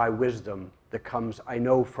by wisdom that comes, I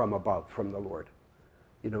know, from above, from the Lord.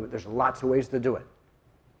 You know, there's lots of ways to do it.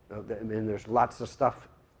 I mean, there's lots of stuff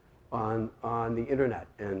on the internet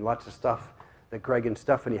and lots of stuff that Greg and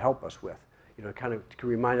Stephanie help us with. You know, kind of to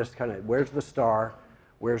remind us kind of where's the star,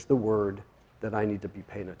 where's the word that I need to be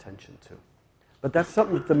paying attention to. But that's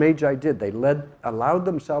something that the Magi did. They allowed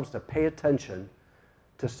themselves to pay attention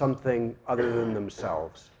to something other than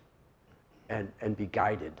themselves and be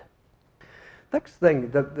guided. Next thing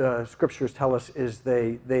that the scriptures tell us is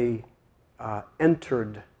they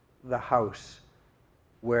entered the house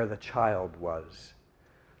where the child was.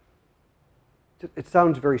 It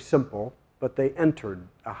sounds very simple, but they entered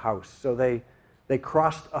a house. So they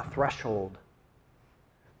crossed a threshold.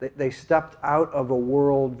 They stepped out of a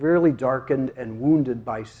world really darkened and wounded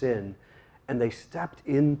by sin, and they stepped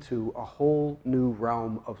into a whole new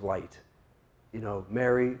realm of light. You know,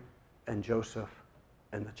 Mary and Joseph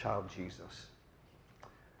and the child Jesus.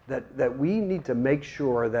 That we need to make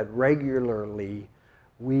sure that regularly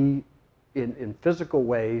we, in physical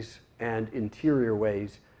ways and interior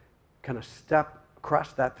ways, kind of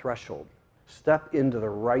cross that threshold, step into the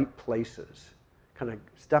right places, kind of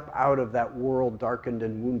step out of that world darkened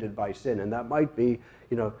and wounded by sin. And that might be,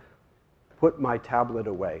 you know, put my tablet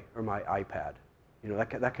away or my iPad. You know,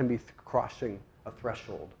 that can be crossing a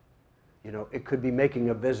threshold. You know, it could be making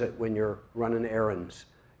a visit when you're running errands,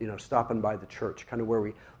 you know, stopping by the church, kind of where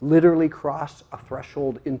we literally cross a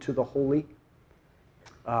threshold into the holy.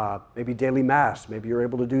 Maybe daily mass, maybe you're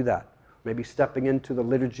able to do that. maybe stepping into the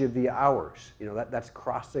liturgy of the hours. That's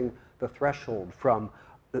crossing the threshold from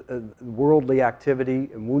worldly activity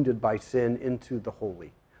and wounded by sin into the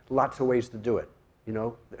holy. Lots of ways to do it.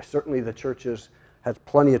 Certainly the churches has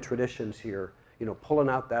plenty of traditions here, pulling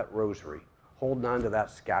out that rosary, holding on to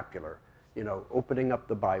that scapular, opening up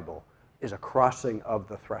the Bible is a crossing of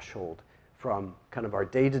the threshold from kind of our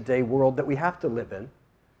day-to-day world that we have to live in,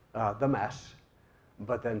 the mess,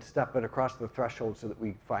 but then stepping across the threshold so that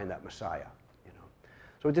we find that Messiah.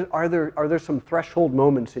 So are there some threshold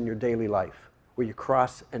moments in your daily life where you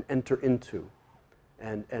cross and enter into?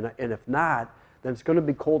 And if not, then it's going to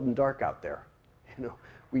be cold and dark out there.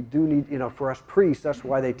 We do need, for us priests, that's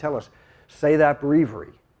why they tell us, say that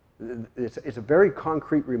breviary. It's a very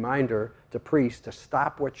concrete reminder to priests to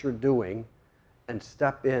stop what you're doing and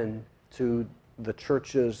step in to the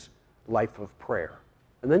church's life of prayer.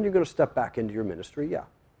 And then you're going to step back into your ministry, yeah.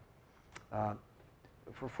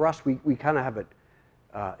 For us, we kind of have it,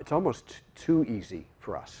 it's almost too easy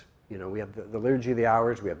for us. We have the liturgy of the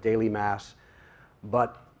hours, we have daily mass,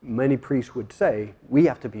 but many priests would say we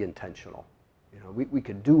have to be intentional. We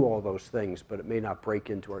could do all those things, but it may not break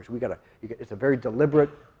into ours. It's a very deliberate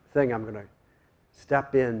thing. I'm going to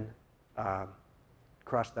step in,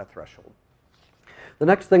 cross that threshold. The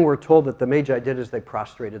next thing we're told that the Magi did is they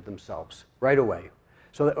prostrated themselves right away.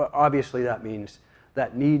 So obviously that means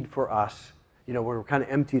that need for us, when we're kind of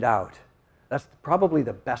emptied out, that's probably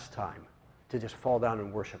the best time to just fall down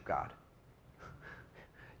and worship God.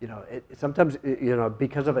 Sometimes,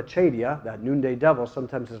 because of Achadia, that noonday devil,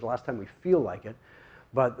 sometimes is the last time we feel like it,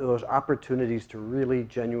 but those opportunities to really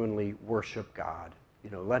genuinely worship God,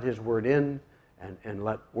 let His word in and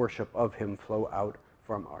let worship of Him flow out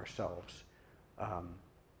from ourselves.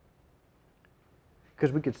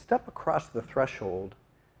 Because we could step across the threshold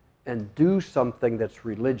and do something that's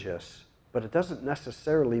religious, but it doesn't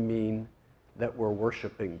necessarily mean that we're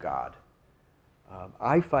worshiping God.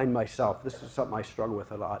 I find myself, this is something I struggle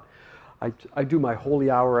with a lot, I do my holy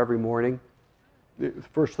hour every morning. The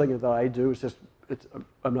first thing that I do is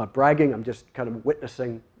I'm not bragging, I'm just kind of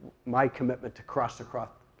witnessing my commitment to cross across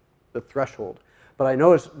the threshold. But I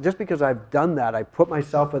notice just because I've done that, I put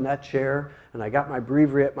myself in that chair and I got my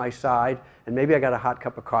breviary at my side, and maybe I got a hot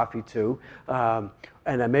cup of coffee too, and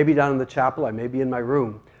I may be down in the chapel, I may be in my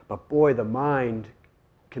room, but boy, the mind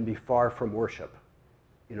can be far from worship.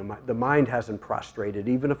 The mind hasn't prostrated.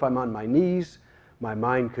 Even if I'm on my knees, my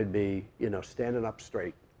mind could be, standing up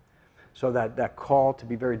straight. So that call to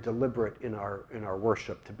be very deliberate in our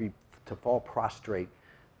worship, to fall prostrate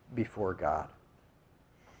before God.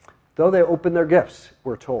 Though they open their gifts,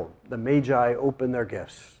 we're told. The Magi open their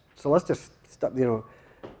gifts. So let's just stop,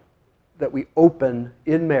 that we open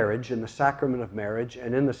in marriage, in the sacrament of marriage,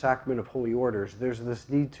 and in the sacrament of holy orders, there's this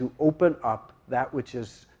need to open up that which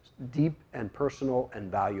is deep and personal and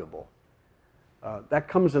valuable. That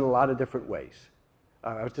comes in a lot of different ways.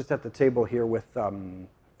 I was just at the table here with,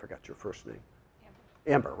 forgot your first name.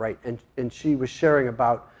 Amber, right. And she was sharing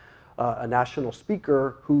about a national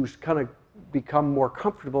speaker who's kind of become more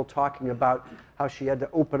comfortable talking about how she had to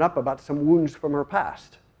open up about some wounds from her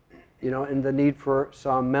past, and the need for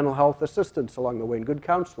some mental health assistance along the way and good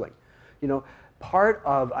counseling. Part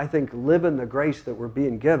of, I think, living the grace that we're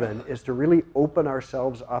being given is to really open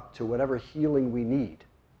ourselves up to whatever healing we need,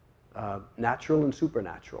 natural and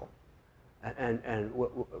supernatural. And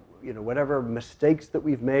whatever mistakes that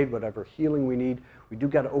we've made, whatever healing we need, we do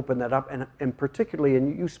got to open that up. And particularly,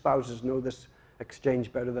 and you spouses know this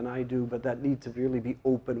exchange better than I do, but that need to really be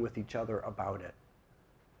open with each other about it.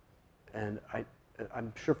 And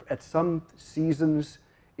I'm sure at some seasons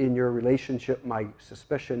in your relationship, my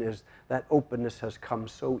suspicion is that openness has come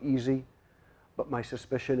so easy, but my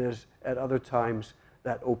suspicion is at other times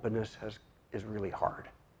that openness is really hard.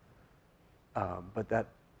 But that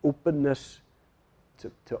openness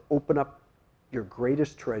to open up your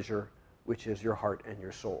greatest treasure, which is your heart and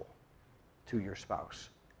your soul, to your spouse.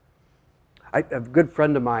 I have a good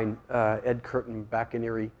friend of mine, Ed Curtin, back in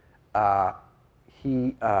Erie.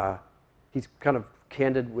 He's kind of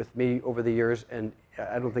candid with me over the years, and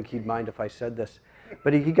I don't think he'd mind if I said this,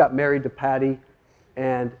 but he got married to Patty,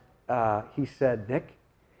 and he said, Nick,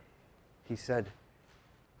 he said,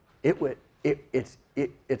 I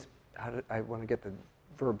want to get the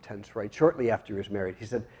verb tense right, shortly after he was married, he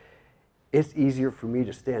said, it's easier for me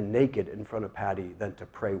to stand naked in front of Patty than to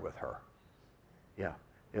pray with her. Yeah,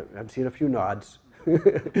 I've seen a few nods.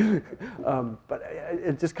 But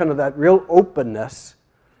it's just kind of that real openness,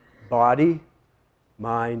 body,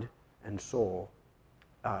 mind, and soul,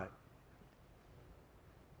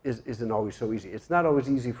 isn't always so easy. It's not always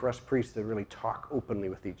easy for us priests to really talk openly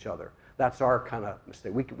with each other. That's our kind of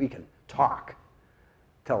mistake. We can talk,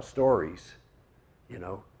 tell stories, you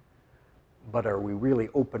know, but are we really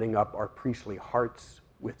opening up our priestly hearts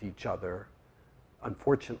with each other?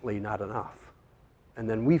 Unfortunately, not enough. And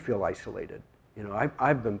then we feel isolated. You know,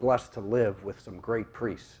 I've been blessed to live with some great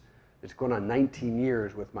priests. It's going on 19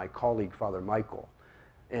 years with my colleague, Father Michael.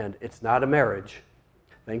 And it's not a marriage,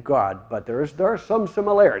 thank God, but there are some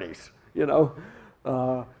similarities, you know.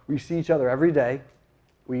 We see each other every day.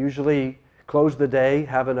 We usually close the day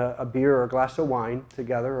having a beer or a glass of wine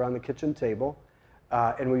together around the kitchen table.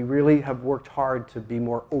 And we really have worked hard to be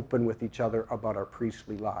more open with each other about our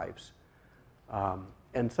priestly lives.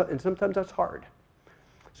 And sometimes that's hard.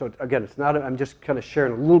 So again, it's not, I'm just kind of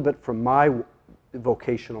sharing a little bit from my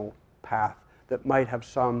vocational path that might have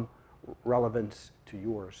some relevance to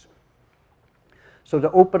yours. So to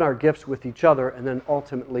open our gifts with each other, and then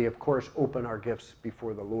ultimately, of course, open our gifts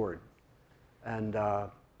before the Lord. And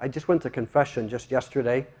I just went to confession just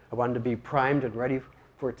yesterday. I wanted to be primed and ready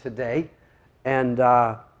for today. And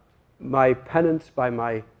my penance by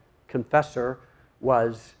my confessor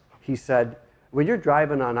was, he said, when you're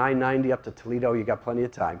driving on I-90 up to Toledo, you got plenty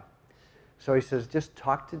of time. So he says, just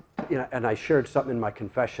talk to, you know, and I shared something in my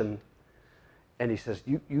confession, and he says,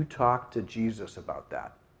 you talk to Jesus about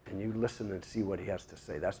that, and you listen and see what he has to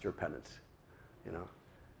say. That's your penance, you know.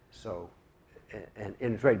 So, and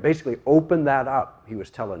it's right, basically open that up, he was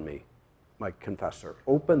telling me, my confessor,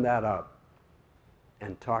 open that up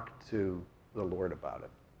and talk to the Lord about it.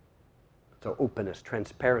 So openness,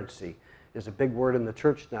 transparency is a big word in the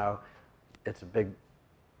church now. It's a big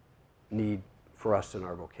need for us in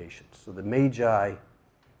our vocations. So the Magi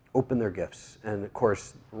open their gifts, and of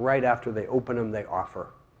course, right after they open them, they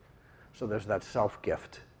offer. So there's that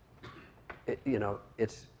self-gift. You know,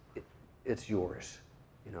 it's yours.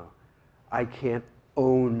 You know, I can't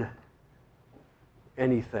own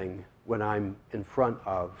anything when I'm in front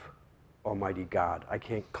of Almighty God. I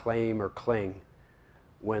can't claim or cling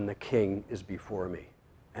when the King is before me.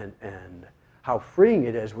 And how freeing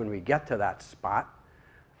it is when we get to that spot,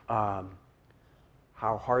 how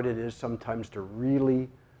hard it is sometimes to really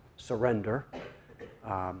surrender.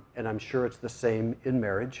 And I'm sure it's the same in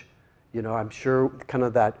marriage. You know, I'm sure kind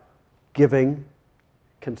of that giving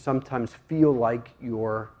can sometimes feel like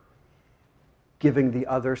you're giving the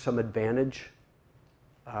other some advantage,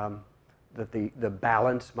 that the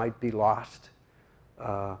balance might be lost.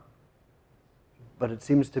 But it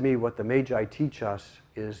seems to me what the Magi teach us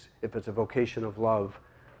is if it's a vocation of love,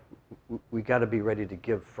 we got to be ready to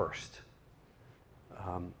give first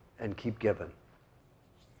and keep giving.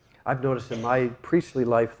 I've noticed in my priestly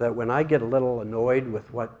life that when I get a little annoyed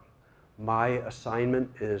with what my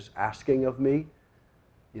assignment is asking of me,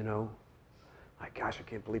 you know, like, gosh, I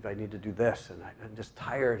can't believe I need to do this, and I'm just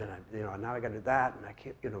tired, and now I got to do that, and I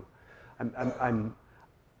can't, you know,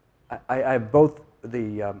 I have both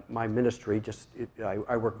my ministry.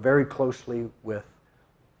 I work very closely with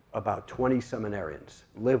about 20 seminarians,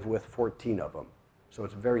 live with 14 of them, so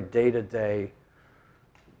it's very day-to-day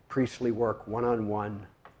priestly work, one-on-one,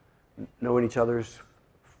 knowing each other's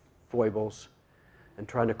foibles, and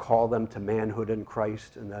trying to call them to manhood in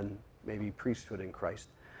Christ, and then maybe priesthood in Christ.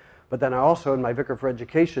 But then I also, in my Vicar for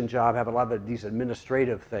Education job, have a lot of these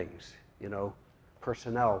administrative things, you know,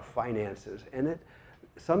 personnel, finances, and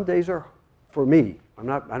some days are, for me, I'm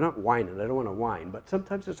not whining, I don't want to whine, but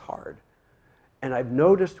sometimes it's hard. And I've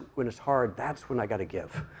noticed when it's hard, that's when I got to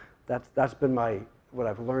give. That's been what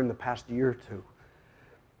I've learned the past year or two.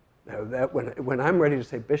 That when I'm ready to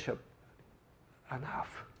say, Bishop,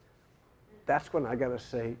 enough, that's when I got to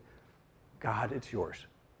say, God, it's yours.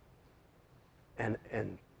 And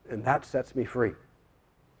that sets me free.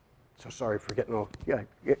 So sorry for getting all,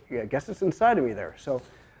 I guess it's inside of me there. So,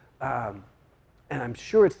 and I'm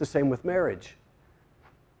sure it's the same with marriage.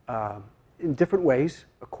 In different ways,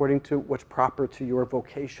 according to what's proper to your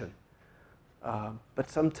vocation. But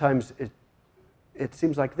sometimes it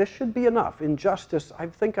seems like this should be enough. In justice, I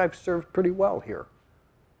think I've served pretty well here,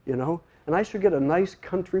 you know? And I should get a nice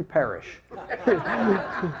country parish.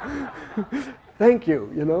 Thank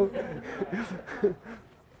you, you know?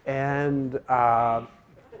 And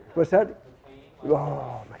what's that?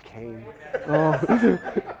 Oh, McCain. Oh.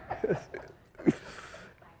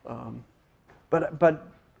 But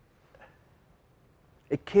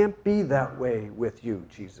it can't be that way with you,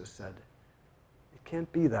 Jesus said. It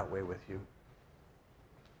can't be that way with you.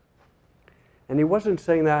 And he wasn't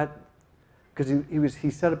saying that because he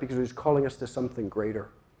said it because he was calling us to something greater.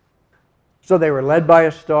 So they were led by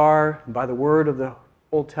a star, by the word of the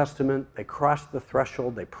Old Testament. They crossed the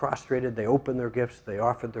threshold, they prostrated, they opened their gifts, they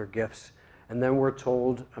offered their gifts, And then we're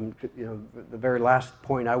told, the very last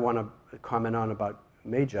point I want to comment on about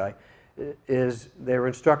Magi is they're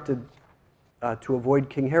instructed to avoid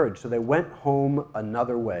King Herod. So they went home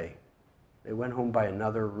another way. They went home by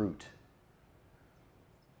another route.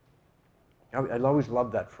 I always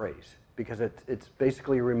love that phrase because it's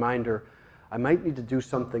basically a reminder, I might need to do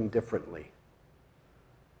something differently.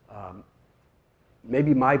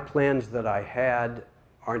 Maybe my plans that I had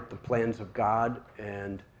aren't the plans of God,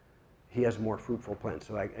 and He has more fruitful plans.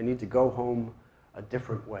 So I need to go home a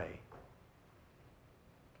different way.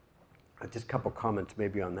 Just a couple comments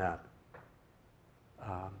maybe on that.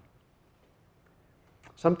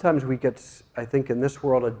 Sometimes we get, I think in this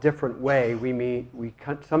world, a different way. We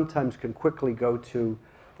sometimes can quickly go to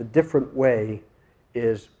the different way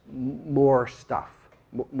is more stuff,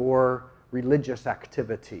 more religious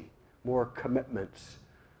activity, more commitments.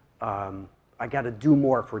 I got to do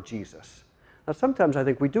more for Jesus. Now, sometimes I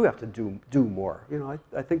think we do have to do more.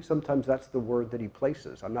 I think sometimes that's the word that He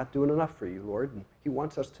places. I'm not doing enough for you, Lord, and He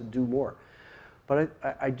wants us to do more. But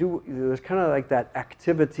I do. There's kind of like that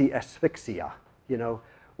activity asphyxia,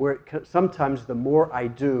 where sometimes the more I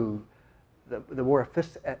do, the more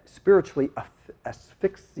spiritually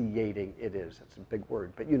asphyxiating it is. That's a big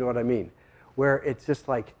word, but you know what I mean. Where it's just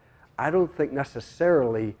like, I don't think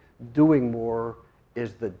necessarily doing more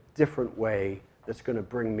is the different way that's going to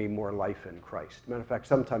bring me more life in Christ. Matter of fact,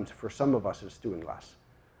 sometimes for some of us it's doing less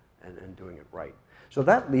and doing it right. So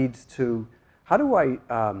that leads to, how do I,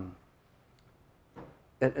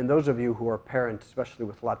 and those of you who are parents, especially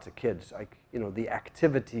with lots of kids, the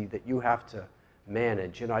activity that you have to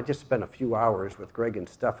manage. I just spent a few hours with Greg and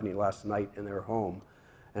Stephanie last night in their home,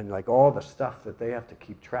 and like all the stuff that they have to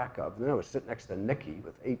keep track of. And then I was sitting next to Nikki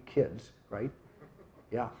with 8 kids, right?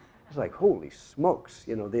 Yeah. It's like, holy smokes,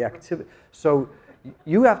 the activity. So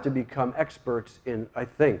you have to become experts in, I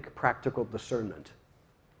think, practical discernment.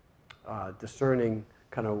 Discerning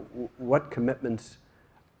kind of what commitments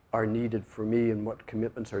are needed for me and what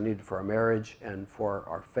commitments are needed for our marriage and for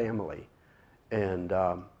our family. And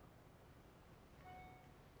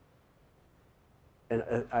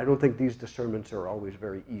I don't think these discernments are always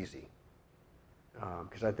very easy,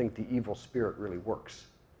 because I think the evil spirit really works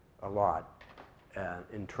a lot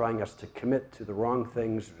in trying us to commit to the wrong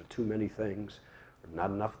things, or to too many things, or not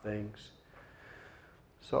enough things.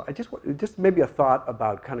 So I just maybe a thought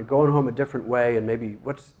about kind of going home a different way, and maybe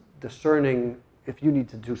what's discerning if you need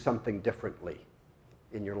to do something differently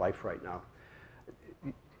in your life right now.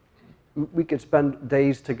 We could spend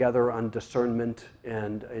days together on discernment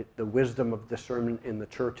and the wisdom of discernment in the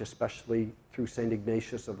church, especially through St.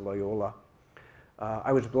 Ignatius of Loyola.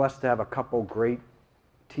 I was blessed to have a couple great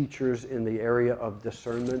teachers in the area of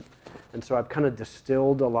discernment, and so I've kind of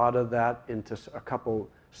distilled a lot of that into a couple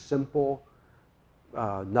simple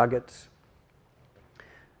nuggets.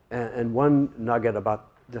 And one nugget about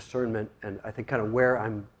discernment, and I think kind of where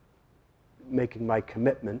I'm making my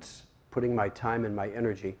commitments, putting my time and my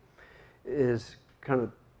energy, is kind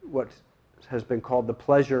of what has been called the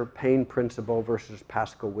pleasure-pain principle versus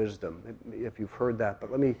Paschal wisdom, if you've heard that.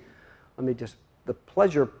 But let me just, the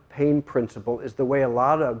pleasure-pain principle is the way a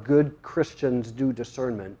lot of good Christians do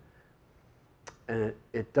discernment, and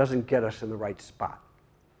it doesn't get us in the right spot.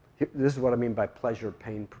 This is what I mean by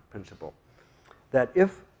pleasure-pain principle. That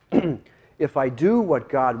if I do what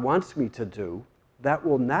God wants me to do, that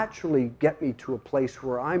will naturally get me to a place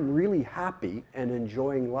where I'm really happy and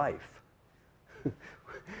enjoying life.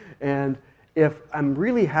 And if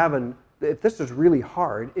this is really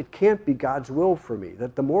hard, it can't be God's will for me.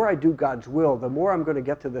 That the more I do God's will, the more I'm going to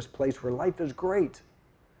get to this place where life is great.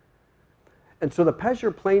 And so the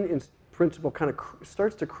pleasure-pain principle kind of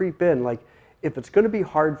starts to creep in, like, if it's going to be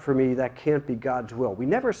hard for me, that can't be God's will. We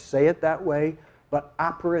never say it that way, but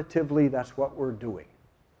operatively, that's what we're doing.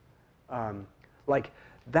 Like,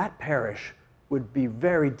 that parish would be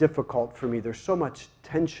very difficult for me. There's so much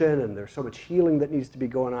tension and there's so much healing that needs to be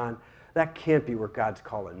going on. That can't be where God's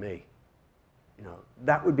calling me.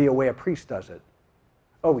 That would be a way a priest does it.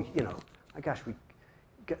 Oh, my gosh,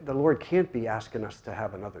 the Lord can't be asking us to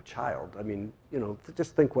have another child. I mean,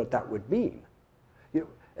 just think what that would mean.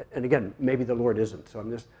 And again, maybe the Lord isn't.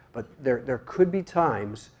 But there could be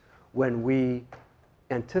times when we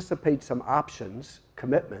anticipate some options,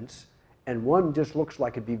 commitments, and one just looks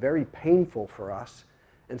like it'd be very painful for us,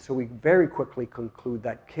 and so we very quickly conclude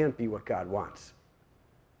that can't be what God wants.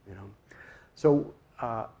 So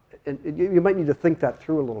and you might need to think that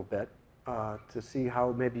through a little bit to see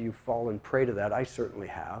how maybe you fall and prey to that. I certainly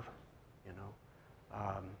have.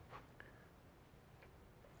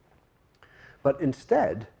 But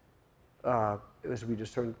instead, as we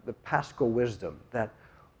discern the Paschal wisdom, that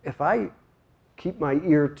if I keep my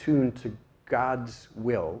ear tuned to God's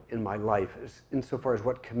will in my life, insofar as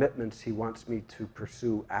what commitments he wants me to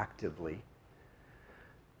pursue actively,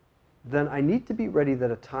 then I need to be ready that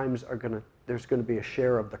at times there's going to be a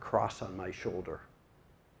share of the cross on my shoulder.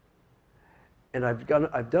 And I've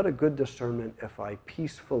done a good discernment if I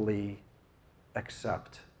peacefully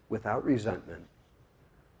accept, without resentment,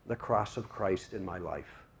 the cross of Christ in my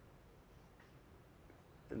life.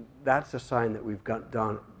 And that's a sign that we've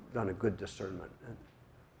done a good discernment.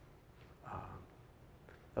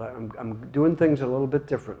 I'm doing things a little bit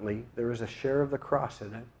differently. There is a share of the cross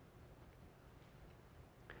in it.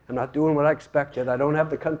 I'm not doing what I expected. I don't have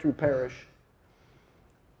the country parish.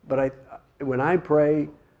 But when I pray,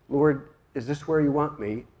 Lord, is this where you want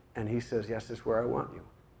me? And he says, yes, this is where I want you.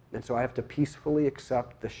 And so I have to peacefully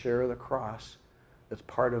accept the share of the cross that's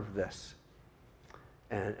part of this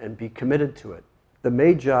and be committed to it. The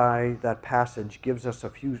Magi, that passage, gives us a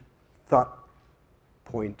few thought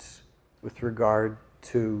points with regard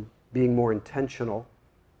to being more intentional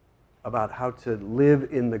about how to live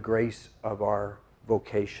in the grace of our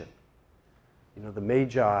vocation. You know, the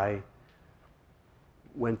Magi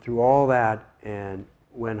went through all that and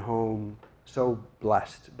went home so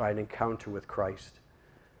blessed by an encounter with Christ.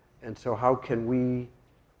 And so how can we,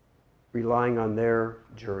 relying on their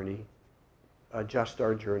journey, adjust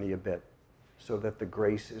our journey a bit so that the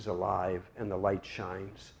grace is alive and the light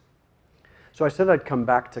shines? So I said I'd come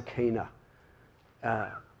back to Cana.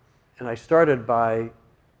 And I started by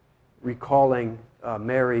recalling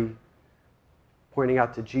Mary pointing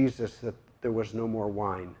out to Jesus that there was no more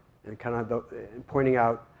wine, and kind of pointing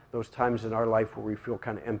out those times in our life where we feel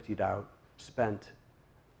kind of emptied out, spent.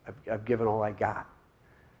 I've given all I got.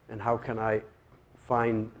 And how can I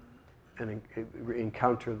find and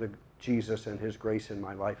encounter Jesus and his grace in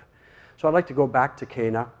my life? So I'd like to go back to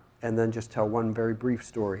Cana and then just tell one very brief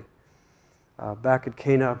story. Back at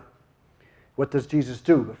Cana, what does Jesus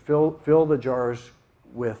do? Fill the jars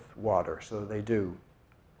with water. So they do.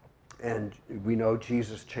 And we know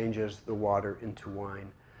Jesus changes the water into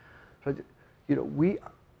wine. So, you know,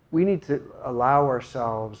 we need to allow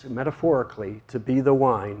ourselves, metaphorically, to be the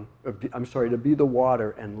wine, to be the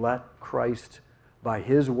water, and let Christ, by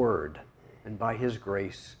his word and by his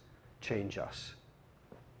grace, change us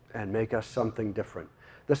and make us something different.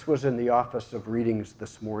 This was in the office of readings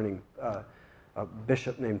this morning. A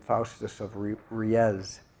bishop named Faustus of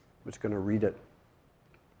Riez was going to read it.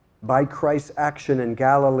 By Christ's action in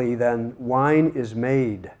Galilee, then, wine is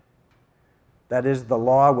made. That is, the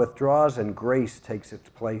law withdraws and grace takes its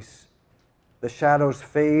place. The shadows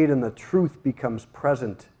fade and the truth becomes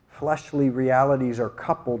present. Fleshly realities are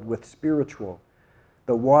coupled with spiritual.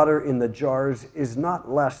 The water in the jars is not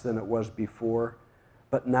less than it was before,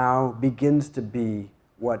 but now begins to be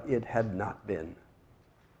what it had not been.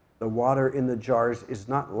 The water in the jars is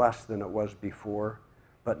not less than it was before,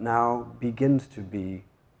 but now begins to be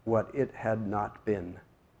what it had not been.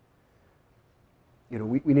 You know,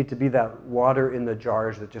 we need to be that water in the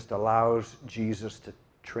jars that just allows Jesus to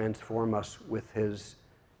transform us with his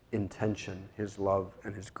intention, his love,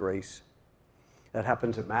 and his grace. That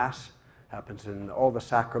happens at Mass, happens in all the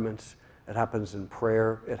sacraments, it happens in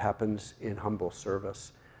prayer, it happens in humble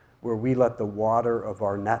service, where we let the water of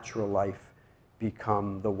our natural life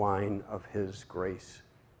become the wine of his grace.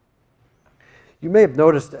 You may have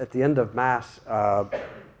noticed at the end of Mass,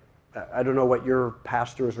 I don't know what your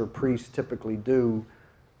pastors or priests typically do,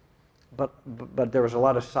 but there was a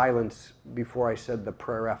lot of silence before I said the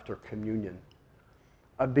prayer after communion.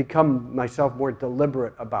 I've become myself more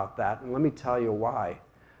deliberate about that, and let me tell you why.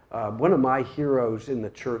 One of my heroes in the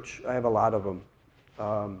church, I have a lot of them,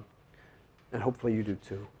 and hopefully you do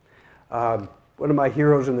too. One of my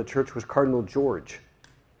heroes in the church was Cardinal George.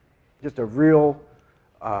 Just a real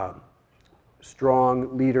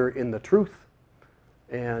strong leader in the truth,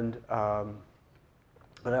 and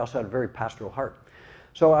but I also had a very pastoral heart.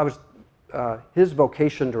 So I was his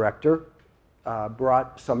vocation director,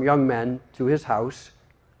 brought some young men to his house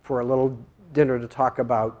for a little dinner to talk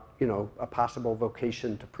about, you know, a possible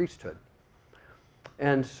vocation to priesthood.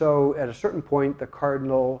 And so at a certain point,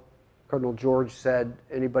 Cardinal George said,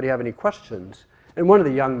 anybody have any questions? And one of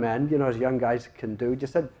the young men, you know, as young guys can do,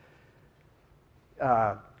 just said,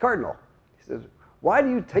 Cardinal, he says, why do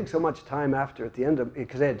you take so much time at the end of,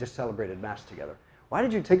 because they had just celebrated Mass together, why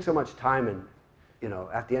did you take so much time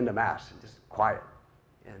at the end of Mass, and just quiet?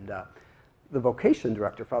 And the vocation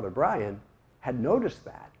director, Father Brian, had noticed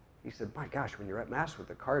that. He said, my gosh, when you're at Mass with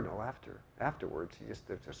the Cardinal afterwards,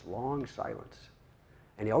 there's this long silence.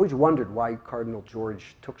 And he always wondered why Cardinal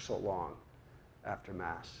George took so long after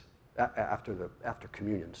Mass, after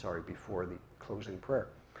communion, before the closing prayer.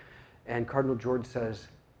 And Cardinal George says,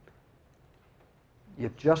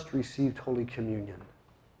 you've just received Holy Communion.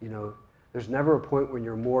 You know, there's never a point when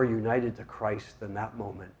you're more united to Christ than that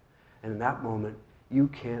moment. And in that moment, you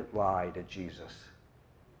can't lie to Jesus.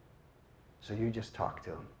 So you just talk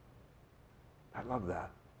to him. I love that.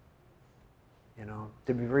 You know,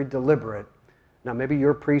 to be very deliberate. Now, maybe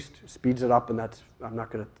your priest speeds it up, and I'm not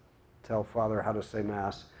going to tell Father how to say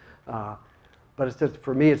Mass. But it's just,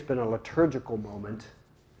 for me, it's been a liturgical moment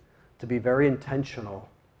to be very intentional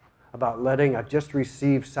about I've just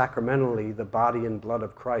received sacramentally the body and blood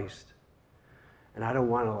of Christ, and I don't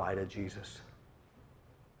want to lie to Jesus.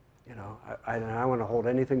 You know, I don't want to hold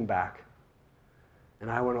anything back, and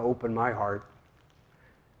I want to open my heart,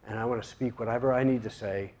 and I want to speak whatever I need to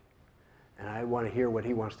say, and I want to hear what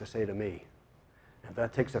he wants to say to me. If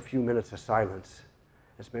that takes a few minutes of silence,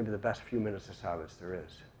 it's maybe the best few minutes of silence there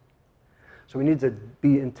is. So we need to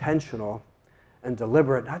be intentional and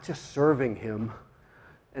deliberate, not just serving him,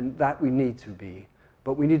 and that we need to be,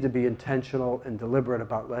 but we need to be intentional and deliberate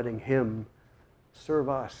about letting him serve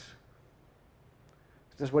us.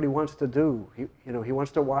 This is what he wants to do. He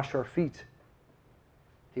wants to wash our feet.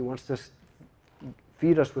 He wants to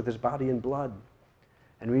feed us with his body and blood.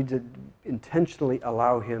 And we need to intentionally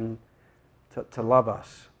allow him to love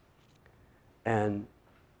us and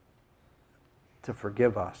to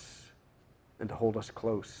forgive us and to hold us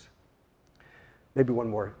close. Maybe one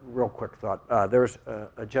more real quick thought. There's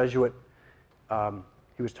a Jesuit,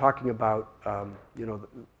 he was talking about,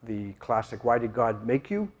 the classic, why did God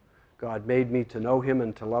make you? God made me to know him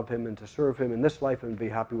and to love him and to serve him in this life and be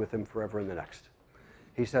happy with him forever in the next.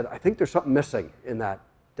 He said, I think there's something missing in that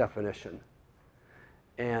definition.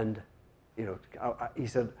 And, he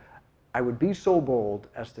said, I would be so bold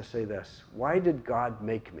as to say this, why did God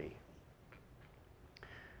make me?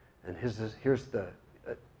 And here's the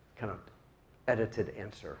kind of edited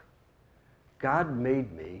answer. God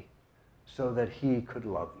made me so that he could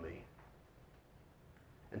love me,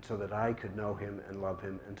 and so that I could know him and love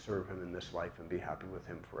him and serve him in this life and be happy with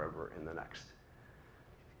him forever in the next.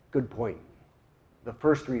 Good point. The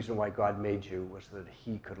first reason why God made you was that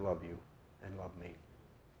he could love you and love me.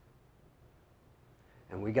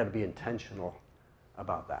 And we got to be intentional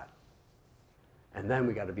about that. And then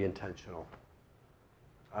we got to be intentional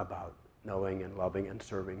about knowing and loving and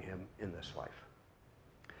serving him in this life.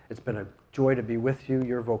 It's been a joy to be with you.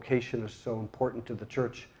 Your vocation is so important to the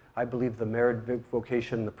church. I believe the married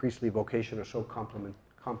vocation and the priestly vocation are so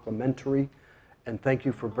complementary. And thank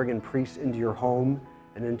you for bringing priests into your home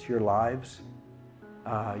and into your lives.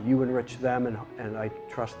 You enrich them, and I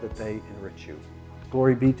trust that they enrich you.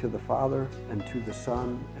 Glory be to the Father, and to the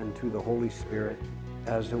Son, and to the Holy Spirit,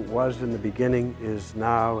 as it was in the beginning, is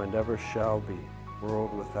now, and ever shall be,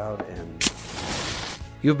 world without end.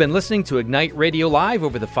 You've been listening to Ignite Radio Live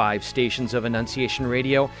over the 5 stations of Annunciation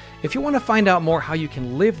Radio. If you want to find out more how you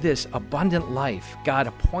can live this abundant life God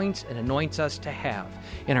appoints and anoints us to have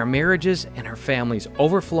in our marriages and our families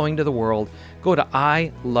overflowing to the world, go to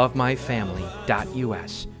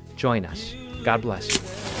ilovemyfamily.us. Join us. God bless you.